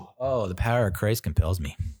 the power of Christ compels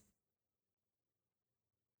me.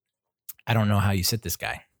 I don't know how you sit this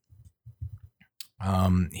guy.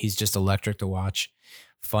 He's just electric to watch.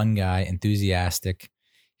 Fun guy, enthusiastic.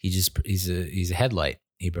 He's a headlight.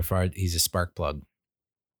 He's a spark plug.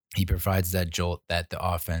 He provides that jolt that the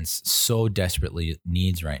offense so desperately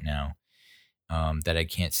needs right now, that I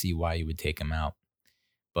can't see why you would take him out.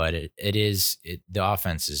 But the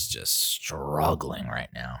offense is just struggling right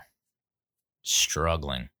now.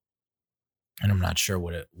 Struggling. And I'm not sure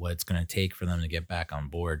what it's going to take for them to get back on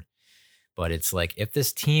board. But it's like, if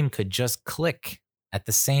this team could just click at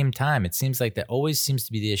the same time, it seems like that always seems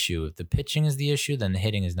to be the issue. If the pitching is the issue, then the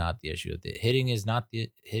hitting is not the issue. If the hitting is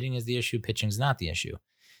the issue, pitching is not the issue.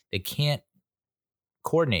 They can't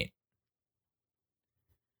coordinate.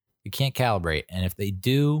 They can't calibrate. And if they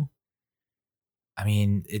do, I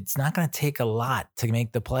mean, it's not going to take a lot to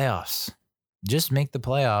make the playoffs. Just make the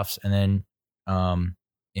playoffs, and then,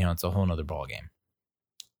 it's a whole nother ball game,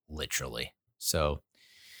 literally. So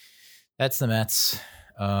that's the Mets.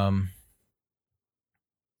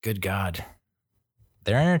 Good God,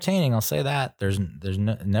 they're entertaining. I'll say that. There's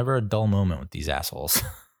never a dull moment with these assholes.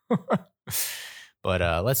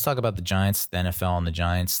 But let's talk about the Giants, the NFL, and the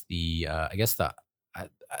Giants. I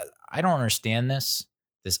don't understand this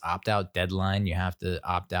opt-out deadline. You have to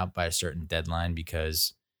opt out by a certain deadline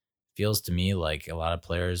because if feels to me like a lot of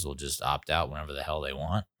players will just opt out whenever the hell they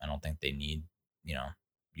want. I don't think they need,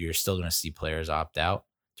 you're still going to see players opt out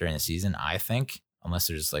during the season, I think, unless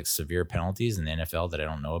there's like severe penalties in the NFL that I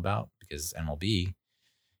don't know about, because MLB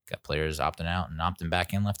got players opting out and opting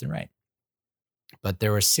back in left and right. But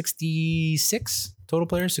there were 66 total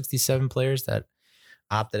players, 67 players that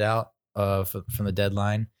opted out from the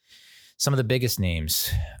deadline. Some of the biggest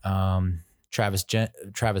names, Travis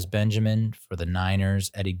Benjamin for the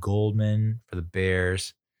Niners, Eddie Goldman for the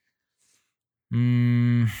Bears,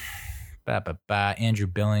 Andrew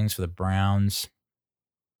Billings for the Browns.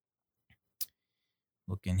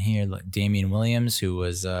 Looking here, Damian Williams,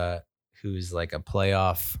 who's like a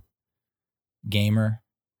playoff gamer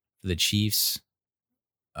for the Chiefs.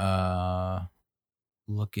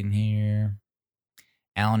 Looking here,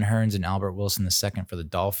 Allen Hurns and Albert Wilson II for the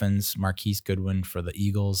Dolphins, Marquise Goodwin for the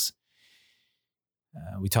Eagles.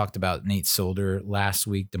 We talked about Nate Solder last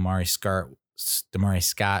week, Damari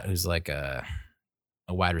Scott, who's like a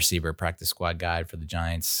wide receiver, practice squad guy for the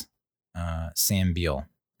Giants, Sam Beal,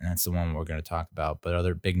 and that's the one we're going to talk about. But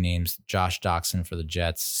other big names, Josh Doxson for the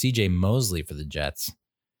Jets, C.J. Mosley for the Jets,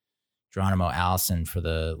 Geronimo Allison for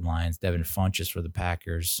the Lions, Devin Funchess for the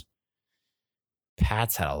Packers.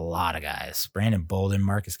 Pats had a lot of guys. Brandon Bolden,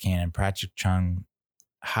 Marcus Cannon, Patrick Chung,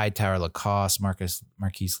 Hightower Lacoste,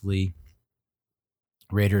 Marquise Lee.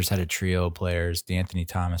 Raiders had a trio of players, D'Anthony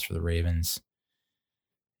Thomas for the Ravens.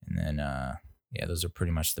 And then, those are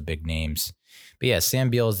pretty much the big names. But yeah, Sam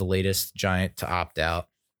Beal is the latest Giant to opt out.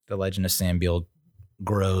 The legend of Sam Beal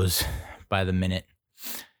grows by the minute.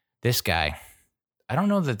 This guy, I don't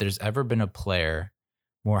know that there's ever been a player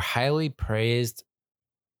more highly praised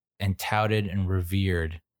and touted and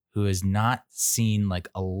revered who has not seen like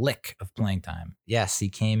a lick of playing time. Yes, he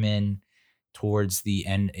came in towards the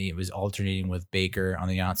end. It was alternating with Baker on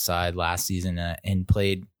the outside last season and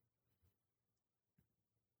played.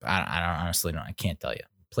 I can't tell you.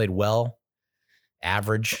 Played well,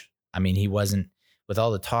 average. I mean, he wasn't, with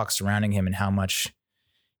all the talk surrounding him and how much,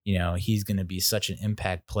 he's going to be such an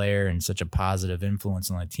impact player and such a positive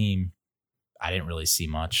influence on the team. I didn't really see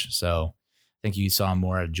much. So I think you saw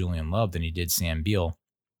more out of Julian Love than you did Sam Beal.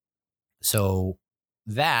 So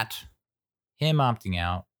him opting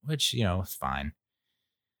out, which, is fine.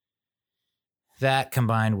 That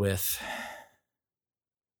combined with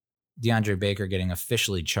DeAndre Baker getting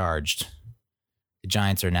officially charged, the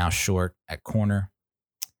Giants are now short at corner.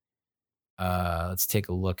 Let's take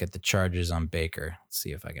a look at the charges on Baker. Let's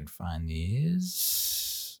see if I can find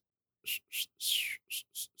these.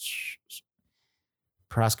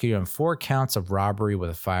 Prosecuted on 4 counts of robbery with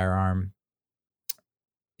a firearm.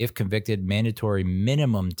 If convicted, mandatory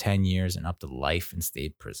minimum 10 years and up to life in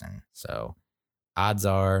state prison. So odds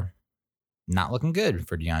are not looking good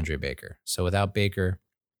for DeAndre Baker. So without Baker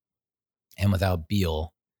and without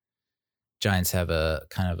Beal, Giants have a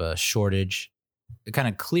kind of a shortage.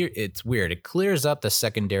 It's weird. It clears up the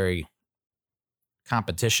secondary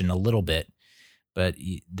competition a little bit, but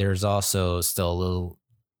there's also still a little,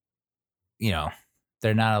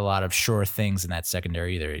 there are not a lot of sure things in that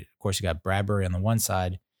secondary either. Of course, you got Bradbury on the one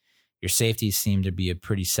side. Your safeties seem to be a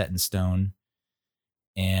pretty set in stone.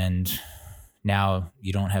 And now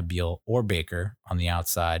you don't have Beal or Baker on the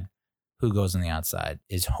outside. Who goes on the outside?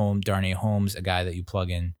 Is Darnay Holmes a guy that you plug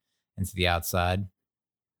in into the outside?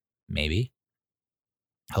 Maybe.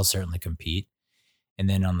 He'll certainly compete. And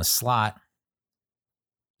then on the slot,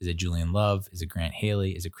 is it Julian Love? Is it Grant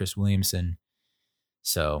Haley? Is it Chris Williamson?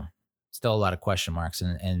 So still a lot of question marks.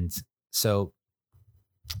 And so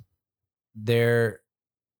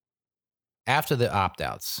after the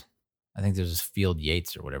opt-outs, I think there's Field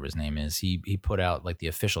Yates or whatever his name is. He put out like the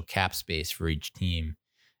official cap space for each team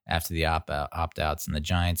after the opt-outs, and the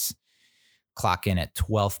Giants clock in at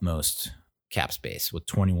 12th most cap space with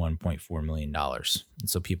 $21.4 million. And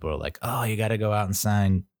so people are like, oh, you got to go out and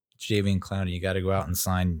sign Jadeveon Clowney. You got to go out and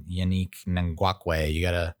sign Yannick Ngakoue. You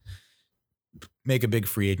got to make a big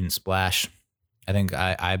free agent splash. I think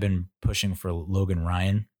I've been pushing for Logan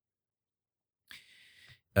Ryan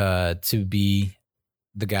to be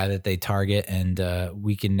the guy that they target. And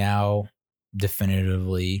we can now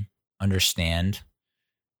definitively understand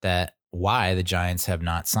that why the Giants have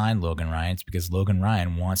not signed Logan Ryan. It's because Logan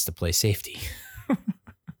Ryan wants to play safety.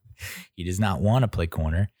 He does not want to play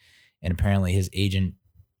corner. And apparently his agent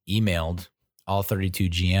emailed all 32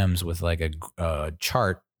 GMs with like a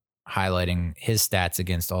chart highlighting his stats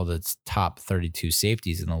against all the top 32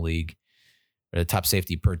 safeties in the league, or the top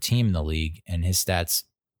safety per team in the league. And his stats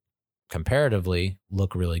comparatively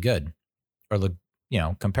look really good, or look,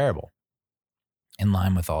 comparable, in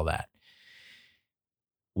line with all that.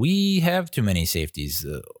 We have too many safeties.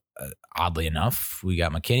 oddly enough, we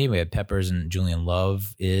got McKinney, we have Peppers, and Julian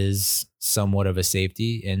Love is somewhat of a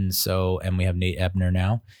safety. And we have Nate Ebner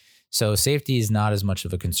now. So safety is not as much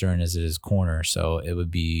of a concern as it is corner. So it would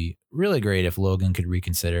be really great if Logan could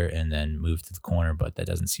reconsider and then move to the corner, but that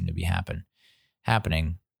doesn't seem to be happening.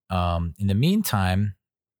 In the meantime,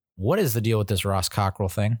 what is the deal with this Ross Cockrell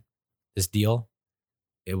thing? This deal?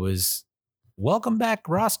 It was welcome back,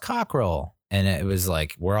 Ross Cockrell. And it was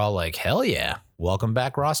like, we're all like, hell yeah, welcome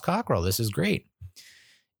back, Ross Cockrell. This is great.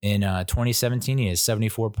 In 2017, he has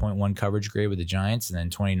 74.1 coverage grade with the Giants. And then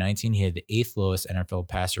 2019, he had the 8th lowest NFL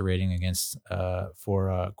passer rating for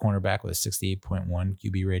a cornerback with a 68.1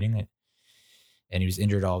 QB rating. And he was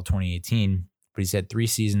injured all of 2018, but he's had 3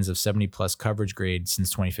 seasons of 70-plus coverage grade since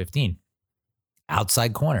 2015.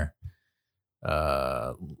 Outside corner.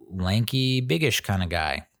 Lanky, biggish kind of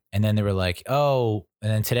guy. And then they were like, and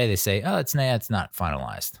then today they say, it's not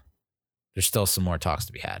finalized. There's still some more talks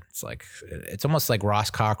to be had. It's almost like Ross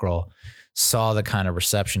Cockrell saw the kind of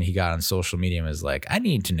reception he got on social media and was like, I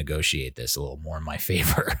need to negotiate this a little more in my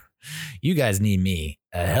favor. You guys need me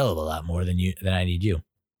a hell of a lot more than I need you.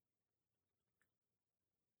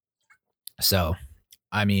 So,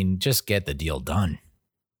 I mean, just get the deal done.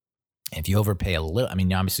 If you overpay a little, I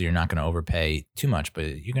mean, obviously you're not going to overpay too much, but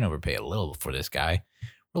you can overpay a little for this guy.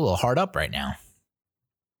 We're a little hard up right now.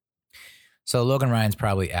 So Logan Ryan's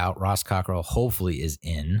probably out. Ross Cockrell hopefully is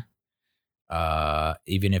in.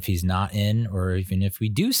 Even if he's not in, or even if we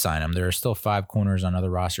do sign him, there are still 5 corners on other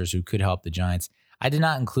rosters who could help the Giants. I did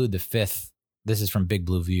not include the 5th. This is from Big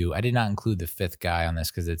Blue View. I did not include the 5th guy on this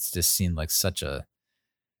because it's just seemed like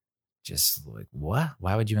what?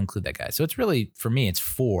 Why would you include that guy? So it's really, for me, it's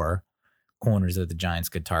 4 corners that the Giants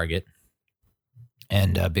could target.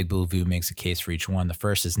 And Big Blue View makes a case for each one. The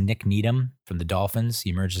first is Nick Needham from the Dolphins. He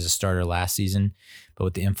emerged as a starter last season, but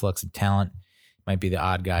with the influx of talent, might be the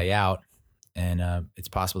odd guy out. And it's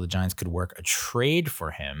possible the Giants could work a trade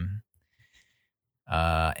for him.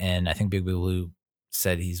 And I think Big Blue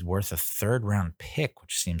said he's worth a 3rd-round pick,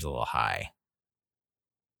 which seems a little high.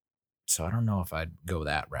 So I don't know if I'd go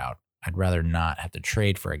that route. I'd rather not have to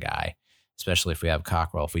trade for a guy, especially if we have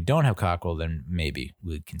Cockrell. If we don't have Cockrell, then maybe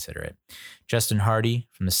we'd consider it. Justin Hardy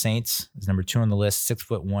from the Saints is number 2 on the list,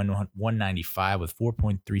 6'1", 195 with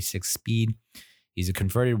 4.36 speed. He's a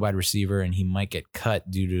converted wide receiver, and he might get cut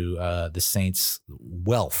due to the Saints'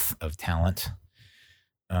 wealth of talent.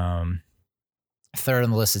 3rd on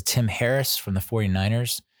the list is Tim Harris from the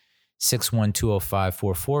 49ers, 6'1", 205,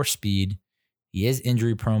 4.4 speed. He is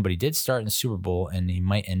injury prone, but he did start in the Super Bowl, and he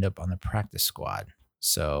might end up on the practice squad.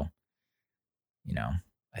 So,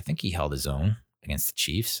 I think he held his own against the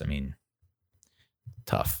Chiefs. I mean,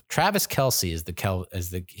 tough. Travis Kelce is the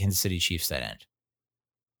Kansas City Chiefs tight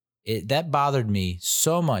end. That bothered me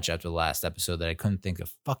so much after the last episode that I couldn't think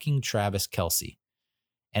of fucking Travis Kelce.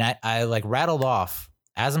 And I rattled off,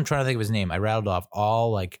 as I'm trying to think of his name, I rattled off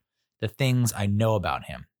all the things I know about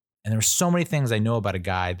him. And there were so many things I know about a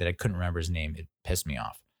guy that I couldn't remember his name. It pissed me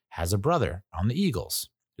off. Has a brother on the Eagles.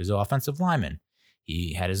 He's an offensive lineman.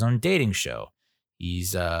 He had his own dating show.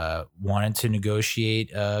 He's wanted to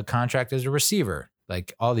negotiate a contract as a receiver.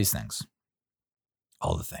 All these things.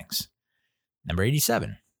 All the things. Number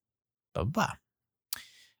 87. Blah, blah,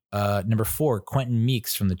 blah. Number 4, Quentin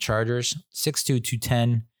Meeks from the Chargers. 6'2",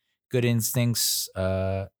 210. Good instincts.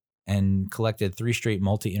 And collected 3 straight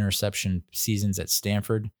multi-interception seasons at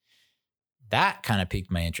Stanford. That kind of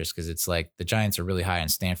piqued my interest because it's like the Giants are really high on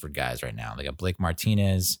Stanford guys right now. They got Blake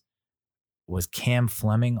Martinez. Was Cam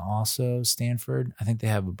Fleming also Stanford? I think they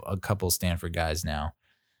have a couple Stanford guys now.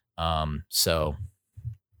 So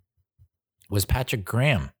was Patrick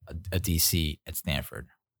Graham a DC at Stanford?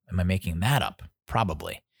 Am I making that up?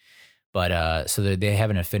 Probably. But so they have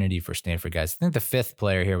an affinity for Stanford guys. I think the 5th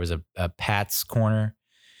player here was a Pats corner.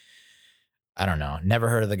 I don't know. Never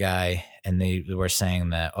heard of the guy. And they were saying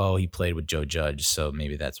that, he played with Joe Judge. So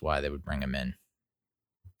maybe that's why they would bring him in.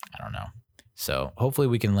 I don't know. So hopefully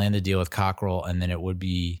we can land a deal with Cockrell. And then it would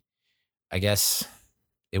be, I guess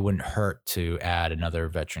it wouldn't hurt to add another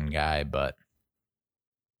veteran guy. But,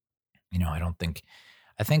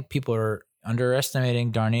 I think people are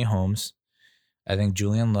underestimating Darnay Holmes. I think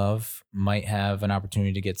Julian Love might have an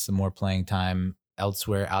opportunity to get some more playing time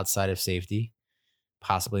elsewhere outside of safety,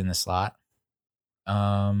 possibly in the slot.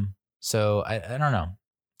 So I don't know.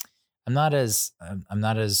 I'm not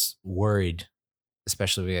as worried,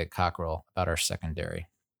 especially if we get Cockrell, about our secondary.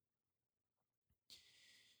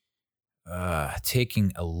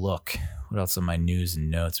 Taking a look. What else on my news and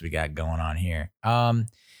notes we got going on here?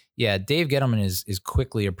 Yeah, Dave Gettleman is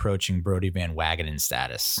quickly approaching Brody Van Wagenen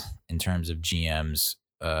status in terms of GMs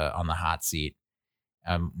on the hot seat.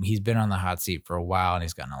 He's been on the hot seat for a while, and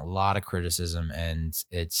he's gotten a lot of criticism. And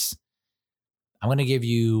I'm going to give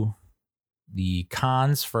you the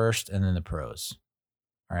cons first and then the pros.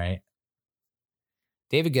 All right.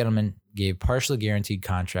 David Gettleman gave partially guaranteed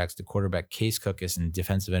contracts to quarterback Case Cookus and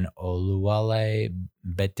defensive end Oluwale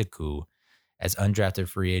Betiku as undrafted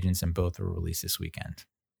free agents, and both were released this weekend.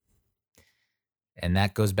 And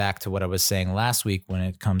that goes back to what I was saying last week when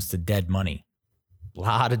it comes to dead money. A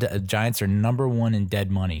lot of Giants are number one in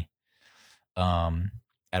dead money, at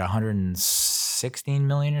 116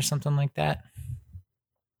 million or something like that.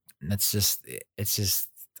 And it's just,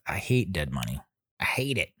 I hate dead money. I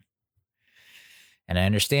hate it. And I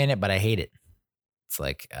understand it, but I hate it. It's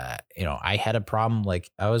like, I had a problem. Like,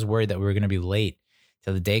 I was worried that we were going to be late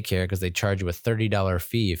to the daycare because they charge you a $30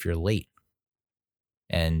 fee if you're late.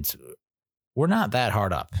 And we're not that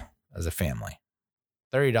hard up as a family.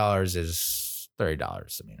 $30 is $30.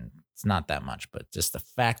 I mean, it's not that much, but just the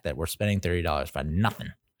fact that we're spending $30 for nothing,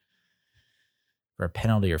 for a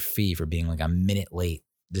penalty or fee for being like a minute late,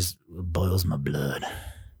 just boils my blood.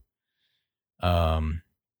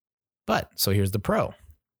 But so here's the pro.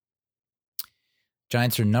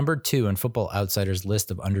 Giants are number 2 in Football Outsiders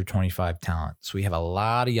list of under 25 talent. So we have a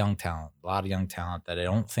lot of young talent that I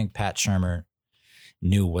don't think Pat Shurmur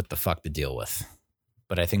knew what the fuck to deal with.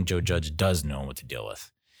 But I think Joe Judge does know what to deal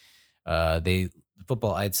with.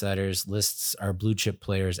 Football Outsiders lists our blue chip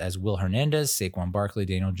players as Will Hernandez, Saquon Barkley,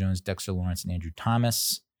 Daniel Jones, Dexter Lawrence, and Andrew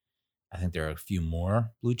Thomas. I think there are a few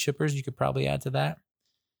more blue chippers you could probably add to that.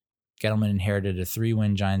 Gettleman inherited a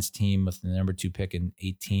 3-win Giants team with the number 2 pick in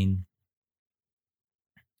 18.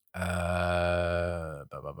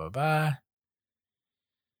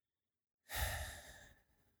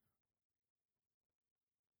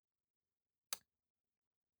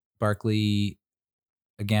 Barkley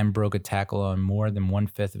again broke a tackle on more than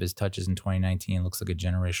 1/5 of his touches in 2019. Looks like a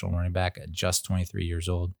generational running back at just 23 years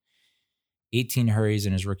old. 18 hurries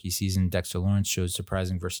in his rookie season. Dexter Lawrence showed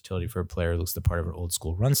surprising versatility for a player who looks the part of an old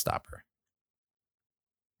school run stopper.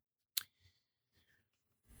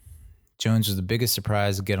 Jones was the biggest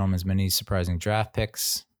surprise to get him as many surprising draft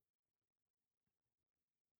picks.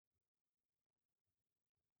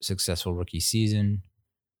 Successful rookie season.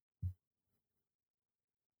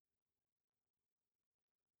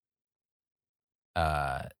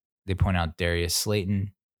 They point out Darius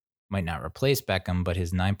Slayton might not replace Beckham, but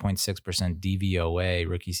his 9.6% DVOA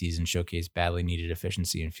rookie season showcased badly needed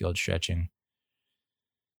efficiency and field stretching.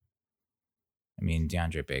 I mean,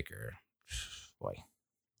 DeAndre Baker, boy. I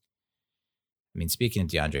mean, speaking of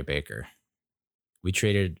DeAndre Baker, we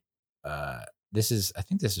traded, I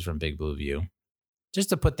think this is from Big Blue View, just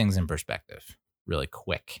to put things in perspective really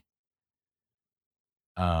quick.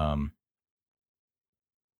 Oh,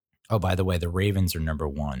 by the way, the Ravens are number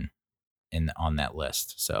 1 on that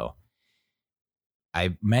list. So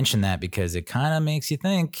I mentioned that because it kind of makes you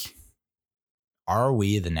think, are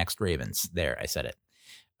we the next Ravens? There, I said it.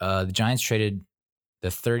 The Giants traded the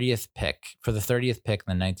 30th pick. For the 30th pick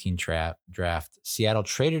in the 19 draft, Seattle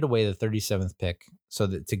traded away the 37th pick so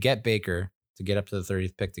that to get Baker, to get up to the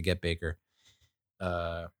 30th pick to get Baker,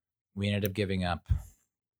 we ended up giving up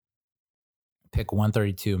pick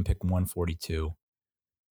 132 and pick 142.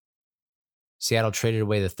 Seattle traded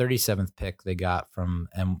away the 37th pick they got from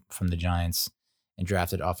the Giants and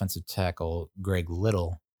drafted offensive tackle Greg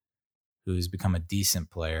Little, who's become a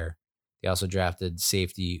decent player. They also drafted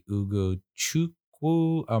safety Ugo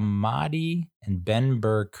Chukwu Amadi and Ben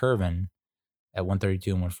Burr-Kirven at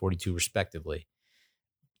 132 and 142 respectively.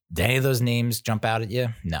 Did any of those names jump out at you?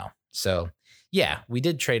 No. So, yeah, we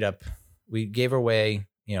did trade up. We gave away,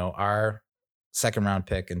 our second round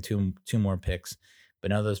pick and two more picks, but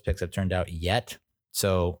none of those picks have turned out yet.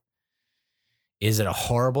 So is it a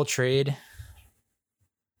horrible trade?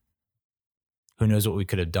 Who knows what we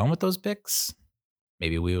could have done with those picks?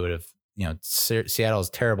 Maybe we would have, Seattle is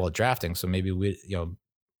terrible at drafting. So maybe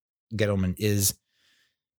Gettleman is,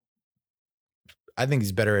 I think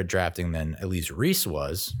he's better at drafting than at least Reese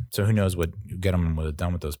was. So who knows what Gettleman would have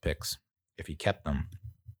done with those picks if he kept them.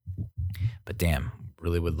 But damn,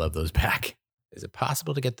 really would love those back. Is it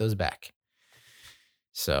possible to get those back?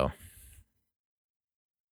 So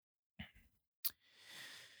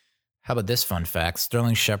how about this fun fact?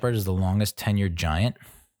 Sterling Shepard is the longest tenured Giant.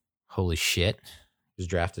 Holy shit. He was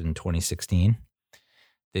drafted in 2016.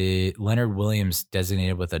 The Leonard Williams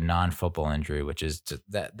designated with a non-football injury, which is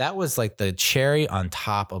that was like the cherry on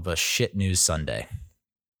top of a shit news Sunday.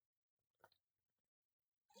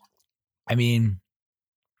 I mean,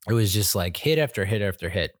 it was just like hit after hit after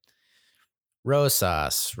hit.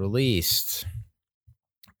 Rosas released.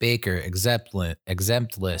 Baker exempt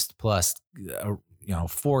list plus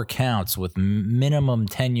 4 counts with minimum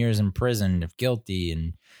 10 years in prison if guilty,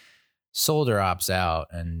 and Solder opts out,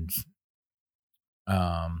 and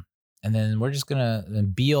then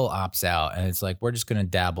Beal opts out, and it's like we're just gonna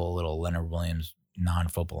dabble a little Leonard Williams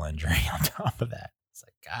non-football injury on top of that. It's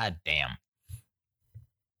like, god damn.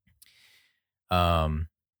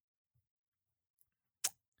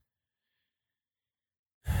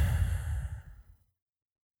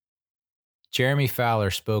 Jeremy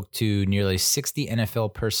Fowler spoke to nearly 60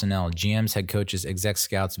 NFL personnel, GMs, head coaches, exec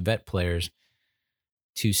scouts, vet players,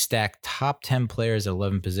 to stack top 10 players at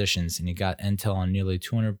 11 positions, and he got intel on nearly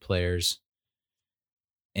 200 players.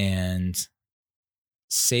 And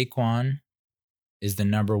Saquon is the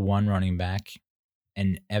number 1 running back,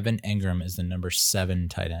 and Evan Engram is the number 7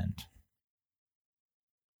 tight end.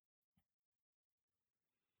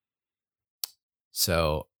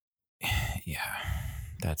 So, yeah,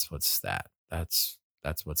 that's what's up. It's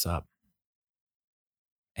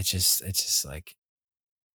just like,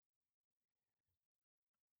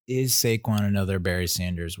 is Saquon another Barry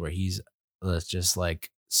Sanders where he's just like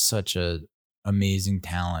such a amazing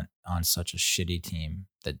talent on such a shitty team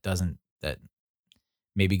that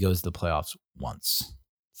maybe goes to the playoffs once?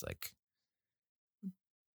 It's like,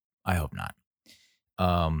 I hope not.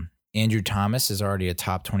 Andrew Thomas is already a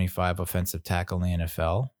top 25 offensive tackle in the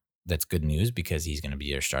NFL. That's good news because he's going to be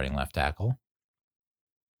your starting left tackle.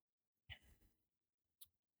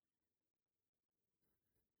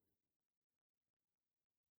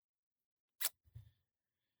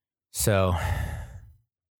 So,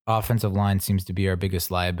 offensive line seems to be our biggest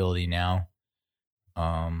liability now.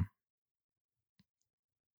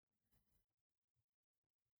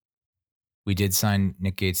 We did sign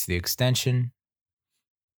Nick Gates to the extension.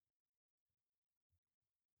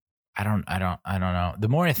 I don't know. The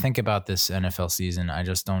more I think about this NFL season, I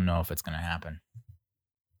just don't know if it's going to happen.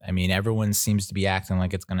 I mean, everyone seems to be acting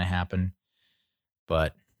like it's going to happen,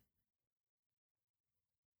 but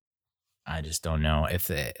I just don't know if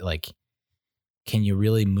can you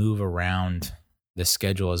really move around the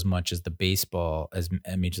schedule as much as as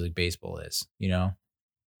Major League Baseball is, and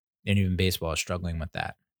even baseball is struggling with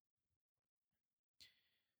that.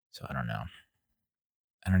 So I don't know.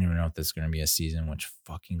 I don't even know if this is going to be a season, which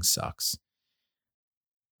fucking sucks.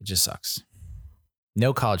 It just sucks.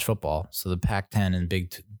 No college football. So the Pac-10 and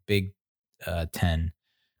Big 10,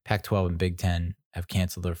 Pac-12 and Big 10 have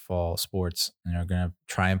canceled their fall sports and are going to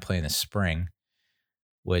try and play in the spring,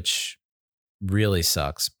 which really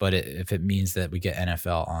sucks. But if it means that we get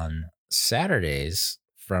NFL on Saturdays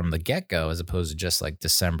from the get-go, as opposed to just like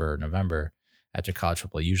December or November after college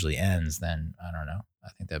football usually ends, then I don't know. I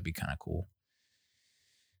think that'd be kind of cool.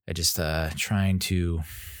 I just trying to.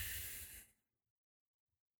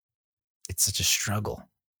 It's such a struggle,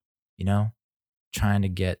 trying to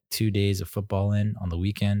get 2 days of football in on the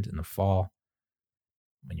weekend in the fall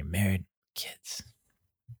when you're married, kids.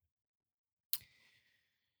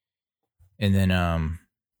 And then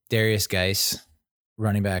Darius Geis,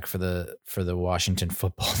 running back for the Washington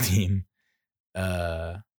football team.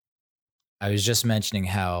 I was just mentioning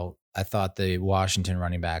how I thought the Washington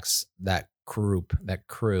running backs, that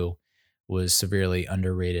crew was severely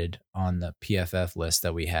underrated on the PFF list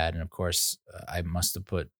that we had. And of course, I must have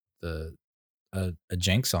put a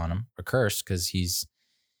jinx on him, a curse, because he's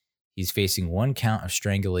facing 1 count of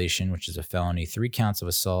strangulation, which is a felony, 3 counts of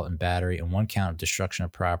assault and battery, and 1 count of destruction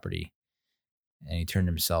of property. And he turned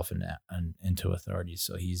himself into authorities.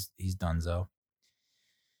 So he's donezo,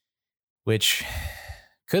 which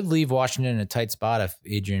could leave Washington in a tight spot if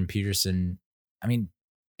Adrian Peterson. I mean,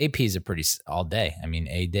 AP is a pretty all day. I mean,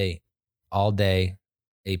 all day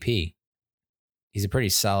AP. He's a pretty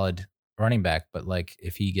solid running back, but like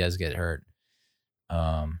if he does get hurt,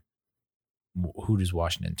 who does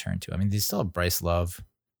Washington turn to? I mean, they still have Bryce Love,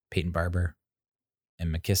 Peyton Barber,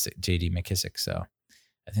 and JD McKissick. So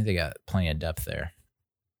I think they got plenty of depth there.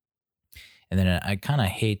 And then I kind of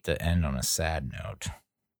hate to end on a sad note,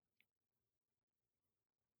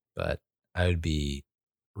 but I would be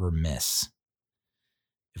remiss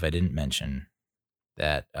if I didn't mention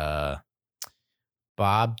that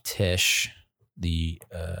Bob Tisch, the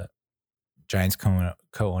Giants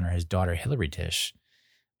co-owner, his daughter Hillary Tisch,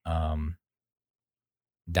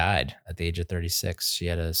 died at the age of 36. She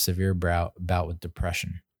had a severe bout with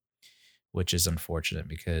depression, which is unfortunate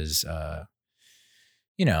because,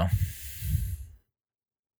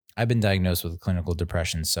 I've been diagnosed with clinical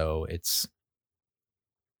depression, so it's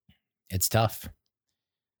tough.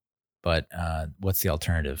 But what's the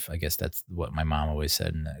alternative? I guess that's what my mom always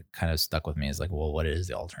said, and it kind of stuck with me. Is like, well, what is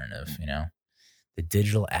the alternative? The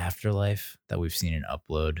digital afterlife that we've seen in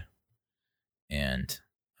Upload and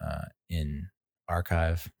in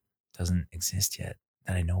archive doesn't exist yet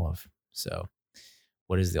that I know of. So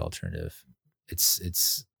what is the alternative? It's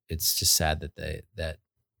just sad that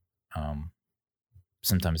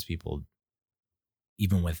sometimes people,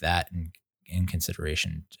 even with that in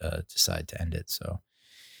consideration, decide to end it. So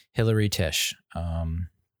Hillary Tisch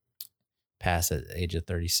passed at the age of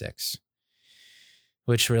 36,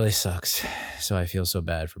 which really sucks. So I feel so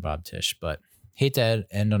bad for Bob Tisch, but hate to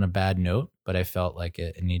end on a bad note, but I felt like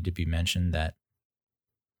it needed to be mentioned that,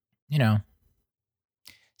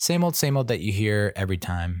 same old that you hear every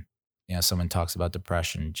time, someone talks about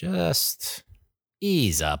depression. Just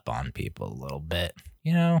ease up on people a little bit.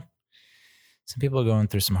 Some people are going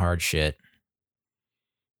through some hard shit.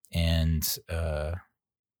 And I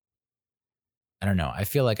don't know. I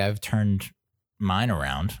feel like I've turned mine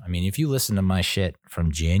around. I mean, if you listen to my shit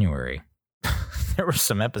from January, there were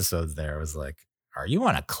some episodes there. I was like, are you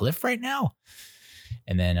on a cliff right now?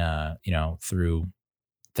 And then, through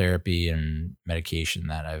therapy and medication,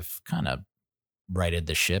 that I've kind of righted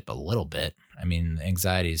the ship a little bit. I mean,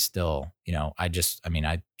 anxiety is still, I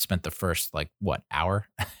spent the first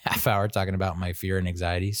half hour talking about my fear and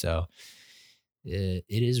anxiety. So it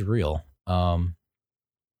is real. But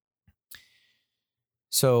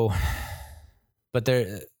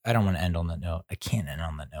I don't want to end on that note. I can't end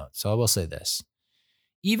on that note. So I will say this.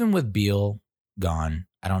 Even with Beal gone,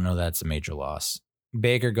 I don't know that's a major loss.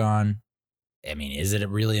 Baker gone, I mean, is it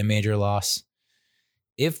really a major loss?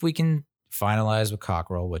 If we can finalize with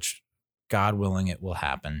Cockrell, which God willing it will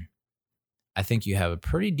happen, I think you have a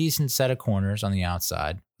pretty decent set of corners on the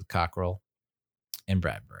outside with Cockrell and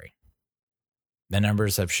Bradbury. The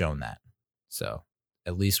numbers have shown that. So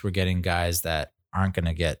at least we're getting guys that aren't going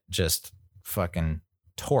to get just fucking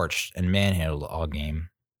torched and manhandled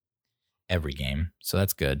every game. So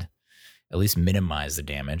that's good. At least minimize the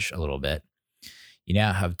damage a little bit. You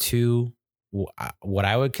now have two, what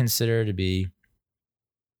I would consider to be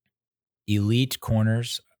elite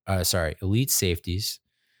safeties.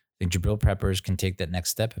 I think Jabril Peppers can take that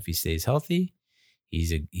next step if he stays healthy.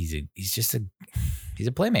 He's a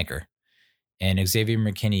playmaker. And Xavier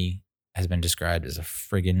McKinney has been described as a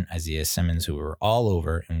friggin' Isaiah Simmons, who were all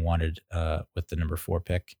over and wanted with the number 4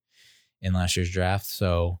 pick in last year's draft.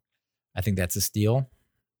 So I think that's a steal.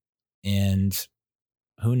 And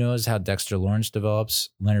who knows how Dexter Lawrence develops.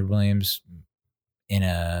 Leonard Williams, in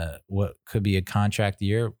what could be a contract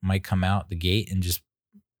year, might come out the gate and just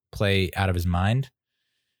play out of his mind.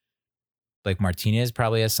 Like Martinez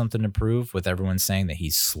probably has something to prove, with everyone saying that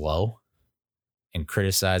he's slow and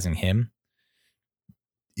criticizing him,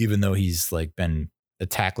 even though he's been a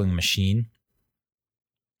tackling machine.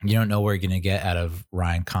 You don't know where you're going to get out of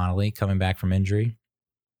Ryan Connolly coming back from injury.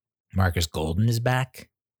 Marcus Golden is back.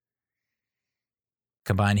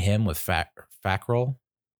 Combine him with Fackrell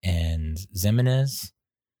and Zimenez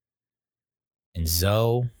and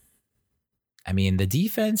Zoe. I mean, the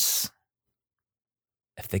defense,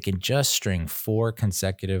 if they can just string 4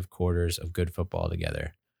 consecutive quarters of good football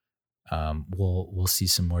together, we'll see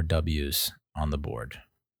some more W's on the board.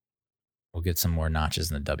 We'll get some more notches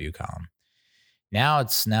in the W column. Now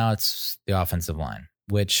it's the offensive line,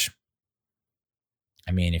 which,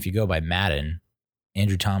 I mean, if you go by Madden,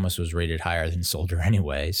 Andrew Thomas was rated higher than Soldier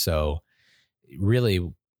anyway. So really,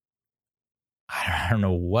 I don't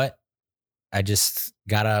know what. I just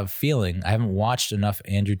got a feeling. I haven't watched enough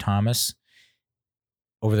Andrew Thomas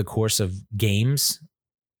over the course of games.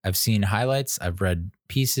 I've seen highlights. I've read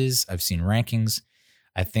pieces. I've seen rankings.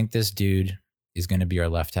 I think this dude is going to be our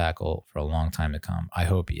left tackle for a long time to come. I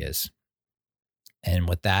hope he is. And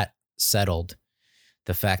with that settled,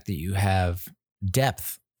 the fact that you have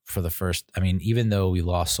depth for the first, I mean, even though we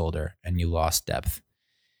lost Solder and you lost depth,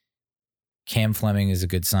 Cam Fleming is a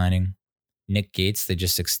good signing. Nick Gates, they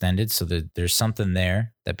just extended. So there's something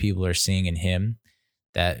there that people are seeing in him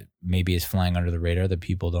that maybe is flying under the radar that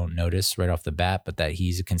people don't notice right off the bat, but that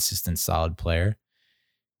he's a consistent, solid player.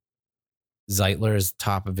 Zeitler is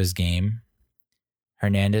top of his game.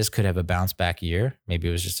 Hernandez could have a bounce back year. Maybe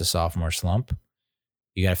it was just a sophomore slump.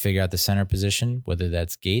 You got to figure out the center position, whether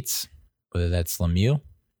that's Gates, whether that's Lemieux.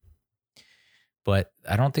 But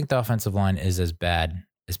I don't think the offensive line is as bad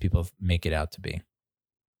as people make it out to be.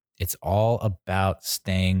 It's all about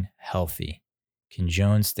staying healthy. Can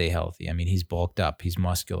Jones stay healthy? I mean, he's bulked up. He's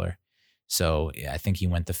muscular. So I think he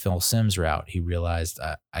went the Phil Simms route. He realized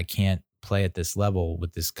I can't play at this level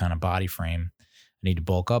with this kind of body frame. I need to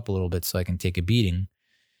bulk up a little bit so I can take a beating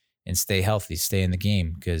and stay healthy, stay in the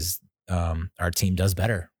game, because our team does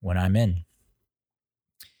better when I'm in.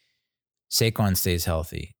 Saquon stays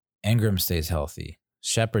healthy. Ingram stays healthy.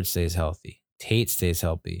 Shepard stays healthy. Tate stays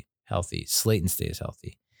healthy. Slayton stays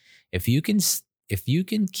healthy. If you can if you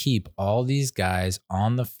can keep all these guys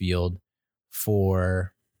on the field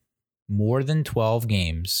for more than 12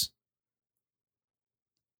 games,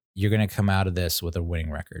 you're going to come out of this with a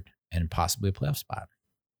winning record and possibly a playoff spot.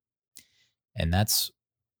 And that's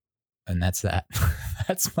that.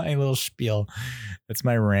 That's my little spiel. That's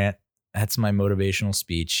my rant. That's my motivational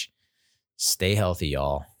speech. Stay healthy,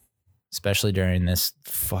 y'all, especially during this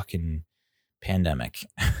fucking pandemic.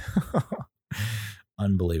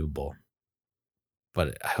 Unbelievable.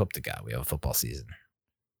 But I hope to God we have a football season.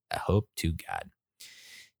 I hope to God.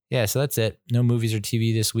 Yeah, so that's it. No movies or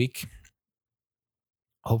TV this week.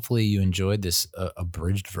 Hopefully you enjoyed this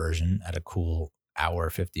abridged version at a cool hour,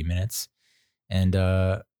 50 minutes. And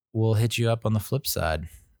we'll hit you up on the flip side.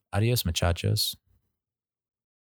 Adios, muchachos.